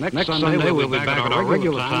 Next Sunday, we'll be back at our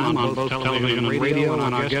regular time on both television and radio,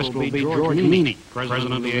 and our guest will be George Meany,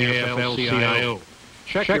 President of the AFL-CIO.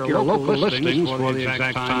 Check your local listings for the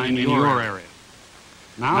exact time in your area.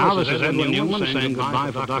 Now, this is Edwin Newman saying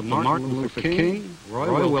goodbye for Dr. Martin Luther King,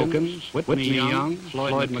 Roy Wilkins, Whitney Young,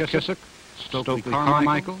 Floyd McKissick, Stokley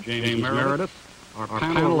Carmichael, James Meredith, our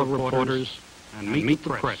panel of reporters, and Meet the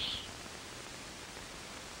Press.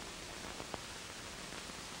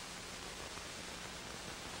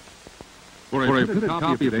 For a printed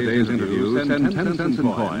copy of today's interview, send 10 cents in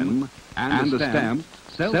coin and a stamped,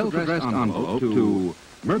 self-addressed envelope to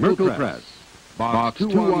Merkel Press, Box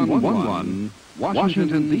 2111,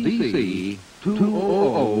 Washington, D.C.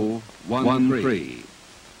 20013.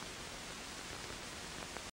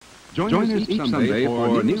 Join us each Sunday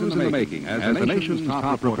for News in the Making as the nation's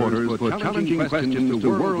top reporters put challenging questions to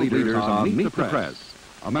world leaders on Meet the Press,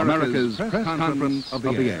 America's press conference of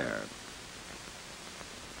the air.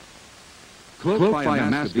 Cloaked by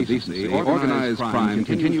a mask of decency, organized crime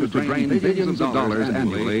continues to drain billions of dollars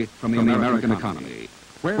annually from the American economy.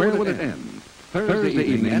 Where will it end? Thursday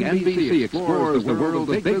evening, NBC explores the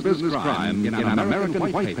world of big business crime in an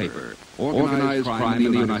American white paper, Organized Crime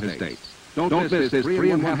in the United States. Don't miss this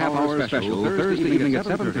 3.5-hour special Thursday evening at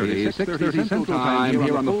 7:30, 6:30 Central Time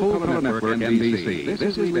here on the Full Color Network, NBC. This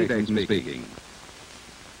is Lee Dayton speaking.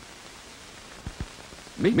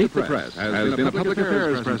 Meet the Press has been a public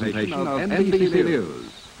affairs presentation of NBC News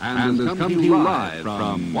and has come to you live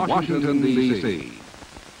from Washington, D.C.